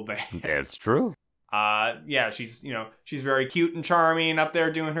school dance. That's true. Yeah, she's very cute and charming up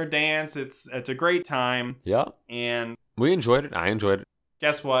there doing her dance. It's a great time. Yeah. And we enjoyed it. I enjoyed it.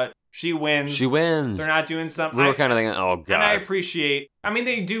 Guess what? She wins. They're not doing something. We were kind of thinking, oh god. And I appreciate. I mean,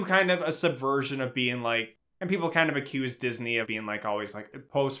 they do kind of a subversion of being like, and people kind of accuse Disney of being like always like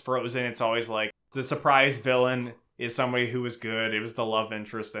post Frozen. It's always like the surprise villain is somebody who was good. It was the love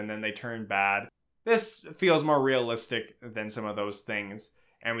interest, and then they turn bad. This feels more realistic than some of those things.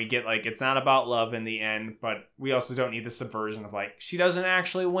 And we get, like, it's not about love in the end, but we also don't need the subversion of, like, she doesn't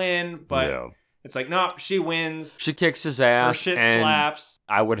actually win, but it's like, nope, she wins. She kicks his ass. Her shit and slaps.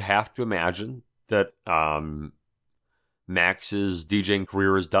 I would have to imagine that Max's DJing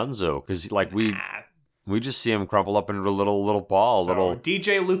career is donezo, because, like, we just see him crumple up into a little ball.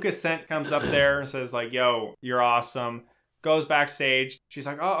 DJ Lucas Scent comes up there and says, like, yo, you're awesome. Goes backstage. She's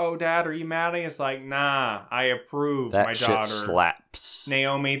like, uh-oh, Dad, are you mad? And he's like, nah, I approve, that my shit daughter. Slaps.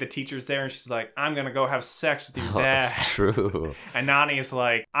 Naomi, the teacher's there, and she's like, I'm going to go have sex with your dad. True. And Nani is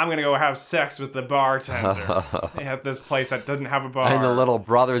like, I'm going to go have sex with the bartender at this place that doesn't have a bar. And the little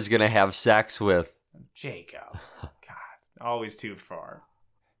brother's going to have sex with... Jacob. God, always too far.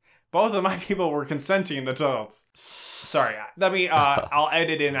 Both of my people were consenting adults. Sorry, let me, I'll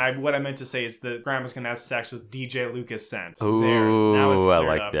edit in. What I meant to say is that Grandma's going to have sex with DJ Lucas Scent. Ooh, now it's I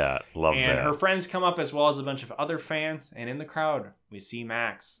like up. that. Love and that. And her friends come up as well as a bunch of other fans. And in the crowd, we see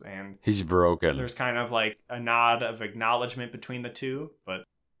Max. And he's broken. There's kind of like a nod of acknowledgement between the two. But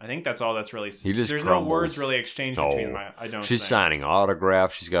I think that's all that's really... There's crumbles. no words really exchanged between them, I don't She's think. signing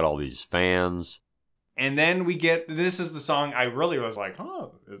autographs. She's got all these fans. And then we get, this is the song I really was like,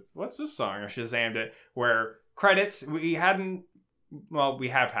 what's this song? I Shazammed it, where credits, we have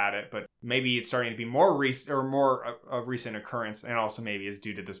had it, but maybe it's starting to be more recent, or more a recent occurrence, and also maybe is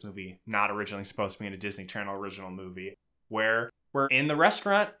due to this movie not originally supposed to be in a Disney Channel original movie, where we're in the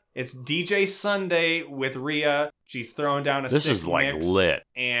restaurant, it's DJ Sunday with Rhea, she's throwing down a This sick is like mix, lit.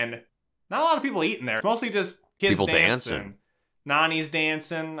 and not a lot of people eating there. It's mostly just kids people dancing. Nani's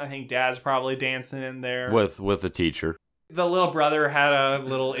dancing. I think Dad's probably dancing in there. With the teacher. The little brother had a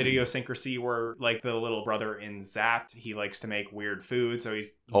little idiosyncrasy where, like, the little brother in Zapped, he likes to make weird food, so he's...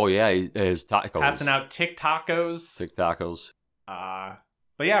 Oh, yeah, his tacos. Passing out TikTokos. TikTokos.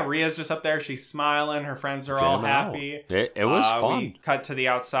 But yeah, Rhea's just up there. She's smiling. Her friends are all happy. It was fun. We cut to the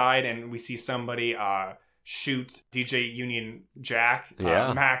outside, and we see somebody... shoot DJ Union Jack,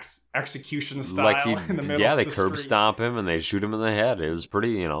 Max execution style in the middle of the street. they curb stomp him and they shoot him in the head. It was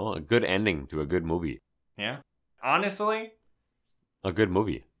pretty, a good ending to a good movie. Yeah. Honestly, a good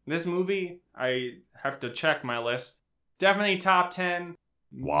movie. This movie, I have to check my list. Definitely top 10.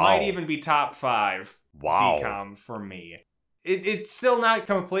 Wow. Might even be top 5. Wow. DCOM for me. It's still not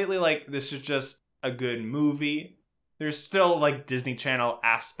completely like this is just a good movie. There's still, like, Disney Channel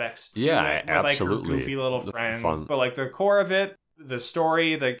aspects to it. Absolutely. Like, her goofy little friends. Fun. But, like, the core of it, the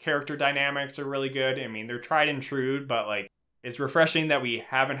story, the character dynamics are really good. I mean, they're tried and true, but, like, it's refreshing that we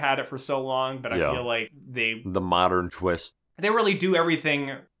haven't had it for so long. But I feel like the modern twist. They really do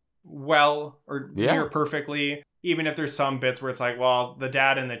everything well or near perfectly. Even if there's some bits where it's like, well, the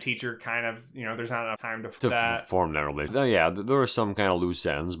dad and the teacher kind of, there's not enough time to that. Form that relationship. No, yeah, there were some kind of loose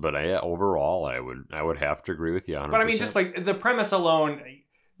ends, but overall, I would have to agree with you 100%. But I mean, just like the premise alone,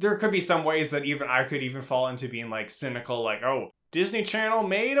 there could be some ways that even I could even fall into being like cynical, like, oh, Disney Channel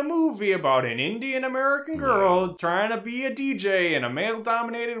made a movie about an Indian American girl trying to be a DJ in a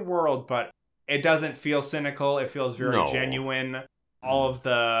male-dominated world, but it doesn't feel cynical. It feels very genuine. All of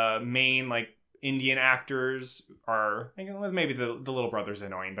the main, like, Indian actors are, maybe the little brother's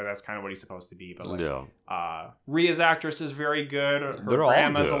annoying, but that's kind of what he's supposed to be. But like, Rhea's actress is very good. Her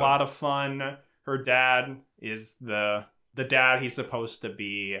grandma's a lot of fun. Her dad is the dad he's supposed to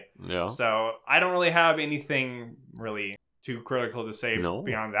be. Yeah. So I don't really have anything really too critical to say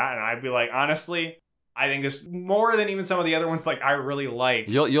beyond that. And I'd be like, honestly, I think this more than even some of the other ones, like, I really like.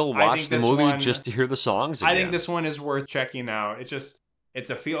 You'll watch the movie just to hear the songs again. I think this one is worth checking out. It's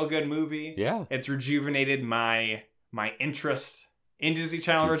a feel-good movie. Yeah. It's rejuvenated my interest in Disney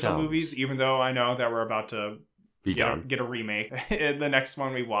Channel original movies, even though I know that we're about to get a remake in the next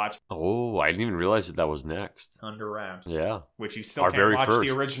one we watch. Oh, I didn't even realize that was next. Under Wraps. Yeah. Which you still can't watch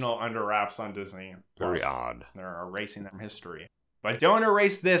the original Under Wraps on Disney. Very odd. They're erasing that from history. But don't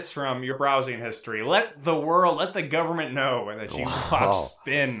erase this from your browsing history. Let the government know that you watch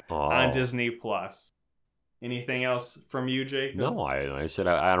Spin on Disney+. Anything else from you, Jake? No, I said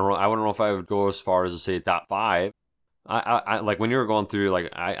I don't know. I wouldn't know if I would go as far as to say top 5. I like when you were going through,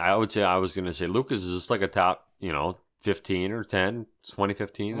 like, I would say I was going to say Lucas is just like a top, 15 or 10,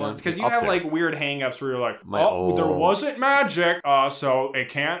 2015. Well, because you have like weird hang-ups where you're like, there wasn't magic, so it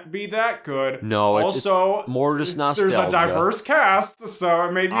can't be that good. No, also, it's more just nostalgia. There's a diverse cast, so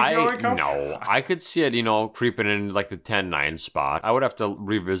it made me feel uncomfortable. No, I could see it, creeping in like the 10-9 spot. I would have to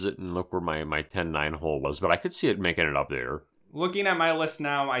revisit and look where my 10-9 hole was, but I could see it making it up there. Looking at my list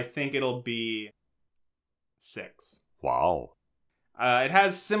now, I think it'll be 6. Wow. It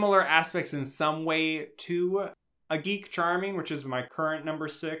has similar aspects in some way to A Geek Charming, which is my current number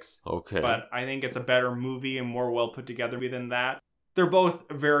 6. Okay. But I think it's a better movie and more well put together than that. They're both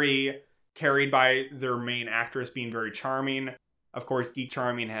very carried by their main actress being very charming. Of course, Geek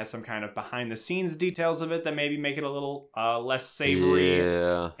Charming has some kind of behind the scenes details of it that maybe make it a little less savory.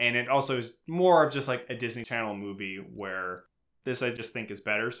 Yeah. And it also is more of just like a Disney Channel movie, where this I just think is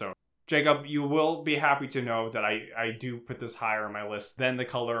better. So Jacob, you will be happy to know that I do put this higher on my list than The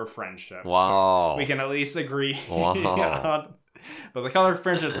Color of Friendship. Wow. So we can at least agree. Wow. But The Color of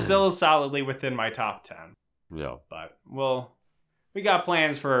Friendship still is solidly within my top 10. Yeah. But we got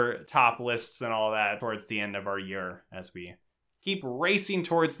plans for top lists and all that towards the end of our year as we keep racing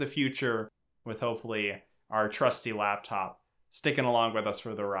towards the future with hopefully our trusty laptop sticking along with us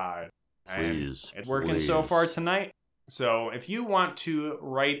for the ride. Please. And it's working so far tonight. So if you want to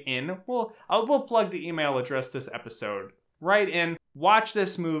write in, we'll plug the email address this episode. Write in, watch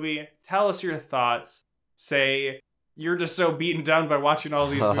this movie, tell us your thoughts, say you're just so beaten down by watching all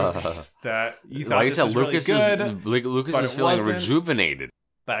these movies that you thought this was really good. Lucas is feeling rejuvenated.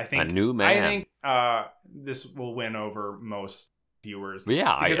 But I think a new man. I think this will win over most viewers. But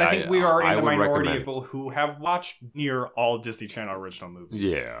yeah, because I think we are in the minority of people who have watched near all Disney Channel original movies.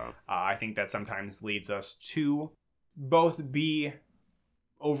 Yeah. I think that sometimes leads us to both be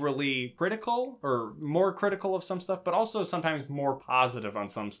overly critical or more critical of some stuff, but also sometimes more positive on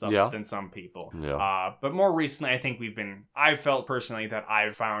some stuff than some people. Yeah. But more recently, I think I felt personally that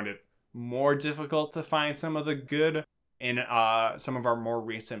I've found it more difficult to find some of the good in some of our more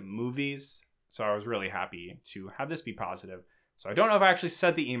recent movies. So I was really happy to have this be positive. So I don't know if I actually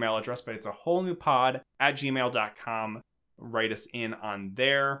said the email address, but it's awholenewpod@gmail.com. Write us in on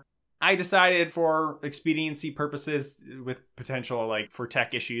there. I decided for expediency purposes, with potential for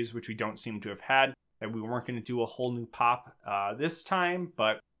tech issues, which we don't seem to have had, that we weren't going to do a whole new pop this time,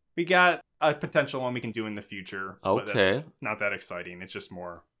 but we got a potential one we can do in the future. Okay. Not that exciting. It's just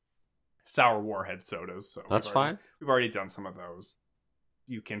more sour Warhead sodas. So that's fine. We've already done some of those.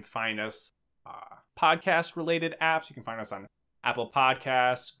 You can find us podcast-related apps. You can find us on Apple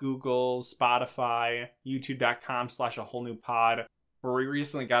Podcasts, Google, Spotify, youtube.com/awholenewpod. Where we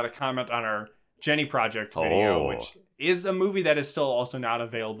recently got a comment on our Jenny Project video, which is a movie that is still also not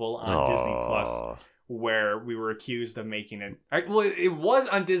available on Disney Plus, where we were accused of making it. Well, it was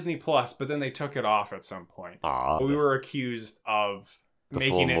on Disney Plus, but then they took it off at some point. But we were accused of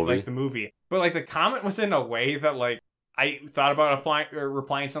making it like the movie. But the comment was in a way that I thought about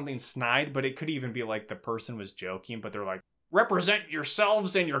replying something snide, but it could even be the person was joking, but they're like, represent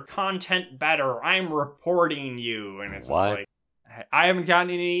yourselves and your content better. I'm reporting you. And it's just I haven't gotten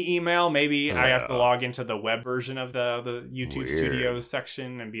any email. Maybe I have to log into the web version of the YouTube Studios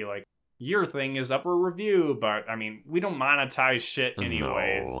section and be like, your thing is up for review. But, I mean, we don't monetize shit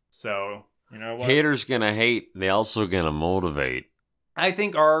anyways. No. So, you know what? Haters gonna hate. They also gonna motivate. I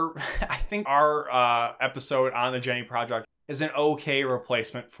think our episode on the Jenny Project is an okay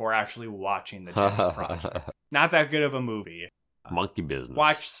replacement for actually watching the Jenny Project. Not that good of a movie. Monkey business.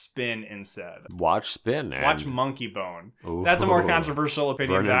 Watch Spin instead. Watch Spin. And Watch Monkey Bone. Ooh. That's a more controversial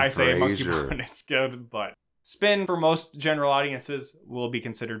opinion Brendan that I say Monkey Fraser. Bone is good, but Spin for most general audiences will be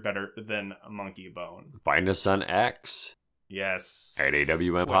considered better than Monkey Bone. Find us on X Yes. at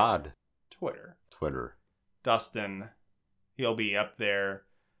AWM Pod. Twitter. Dustin, he'll be up there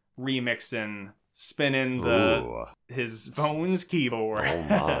remixing, spinning Ooh. his phone's keyboard.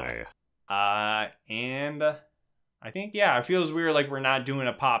 Oh my. And I think, it feels weird like we're not doing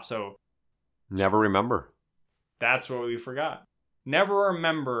a pop, so Never remember. that's what we forgot. Never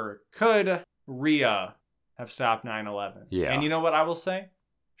remember, could Rhea have stopped 9/11? Yeah. And you know what I will say?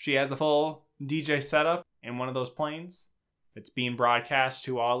 She has a full DJ setup in one of those planes. It's being broadcast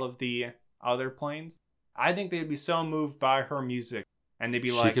to all of the other planes. I think they'd be so moved by her music, and they'd be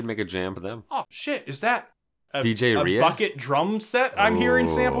She like, could make a jam for them. "Oh shit, is that DJ a Rhea? bucket drum set I'm hearing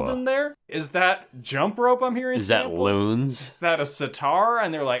sampled Ooh. in there? Is that jump rope I'm hearing Is that sampled? Loons? Is that a sitar?"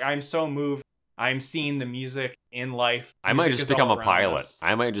 And they're like, "I'm so moved. I'm seeing the music in life. I might Music just is become all a around pilot. us."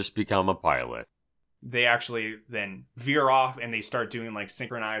 I might just become a pilot. They actually then veer off and they start doing like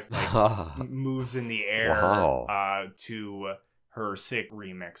synchronized like moves in the air Wow. to her sick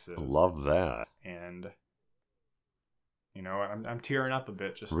remixes. Love that. And you know, I'm tearing up a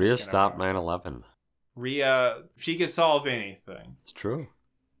bit just Rhea thinking stopped about it. 9/11. Rhea, she could solve anything. It's true.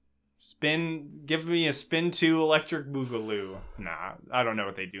 Give me a Spin 2 Electric Boogaloo. Nah, I don't know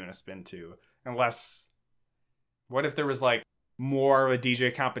what they do in a Spin 2. Unless, what if there was like more of a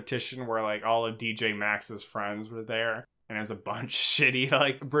DJ competition where like all of DJ Max's friends were there and there's a bunch of shitty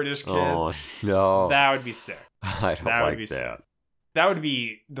like British kids? Oh, no. That would be sick. I don't that would like be that. sick. That would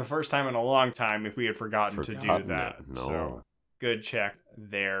be the first time in a long time if we had forgotten to do Forgotten that. it. No. So, good check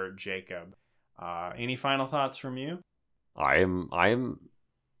there, Jacob. Any final thoughts from you? I am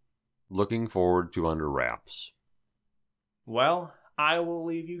looking forward to Under Wraps. Well, I will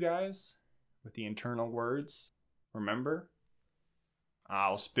leave you guys with the internal words. Remember,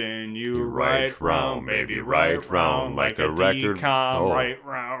 I'll spin you right round, baby, right round, like a record. decom, Oh. right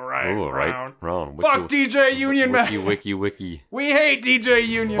round, right Oh, round. right round. Fuck DJ Union Wiki, Man. wiki, wiki. We hate DJ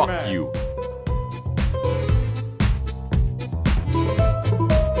Union Fuck Man. you.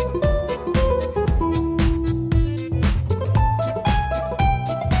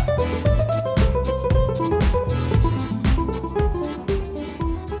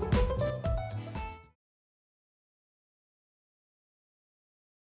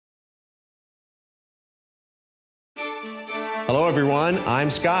 Hello, everyone. I'm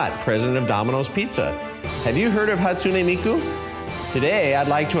Scott, president of Domino's Pizza. Have you heard of Hatsune Miku? Today, I'd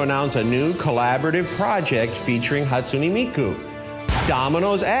like to announce a new collaborative project featuring Hatsune Miku.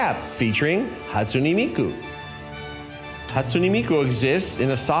 Domino's app featuring Hatsune Miku. Hatsune Miku exists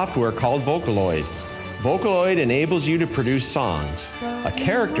in a software called Vocaloid. Vocaloid enables you to produce songs. A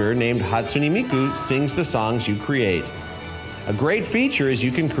character named Hatsune Miku sings the songs you create. A great feature is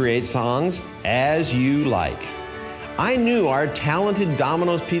you can create songs as you like. I knew our talented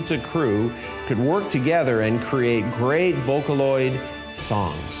Domino's Pizza crew could work together and create great Vocaloid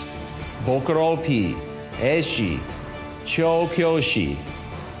songs. Bokaropi, Eshi, Chokyoshi,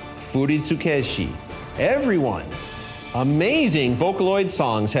 Furitsukeshi. Everyone. Amazing Vocaloid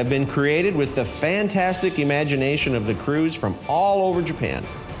songs have been created with the fantastic imagination of the crews from all over Japan.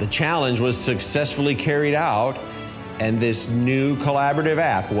 The challenge was successfully carried out, and this new collaborative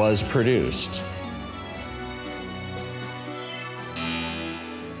app was produced.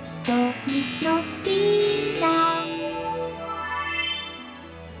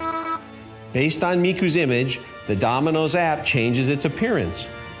 Based on Miku's image, the Domino's app changes its appearance.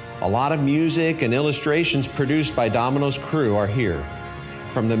 A lot of music and illustrations produced by Domino's crew are here.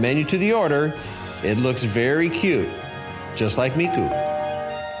 From the menu to the order, it looks very cute, just like Miku.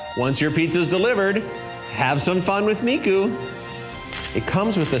 Once your pizza's delivered, have some fun with Miku. It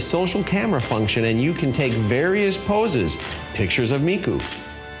comes with a social camera function and you can take various poses, pictures of Miku.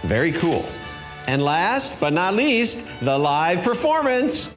 Very cool. And last but not least, the live performance.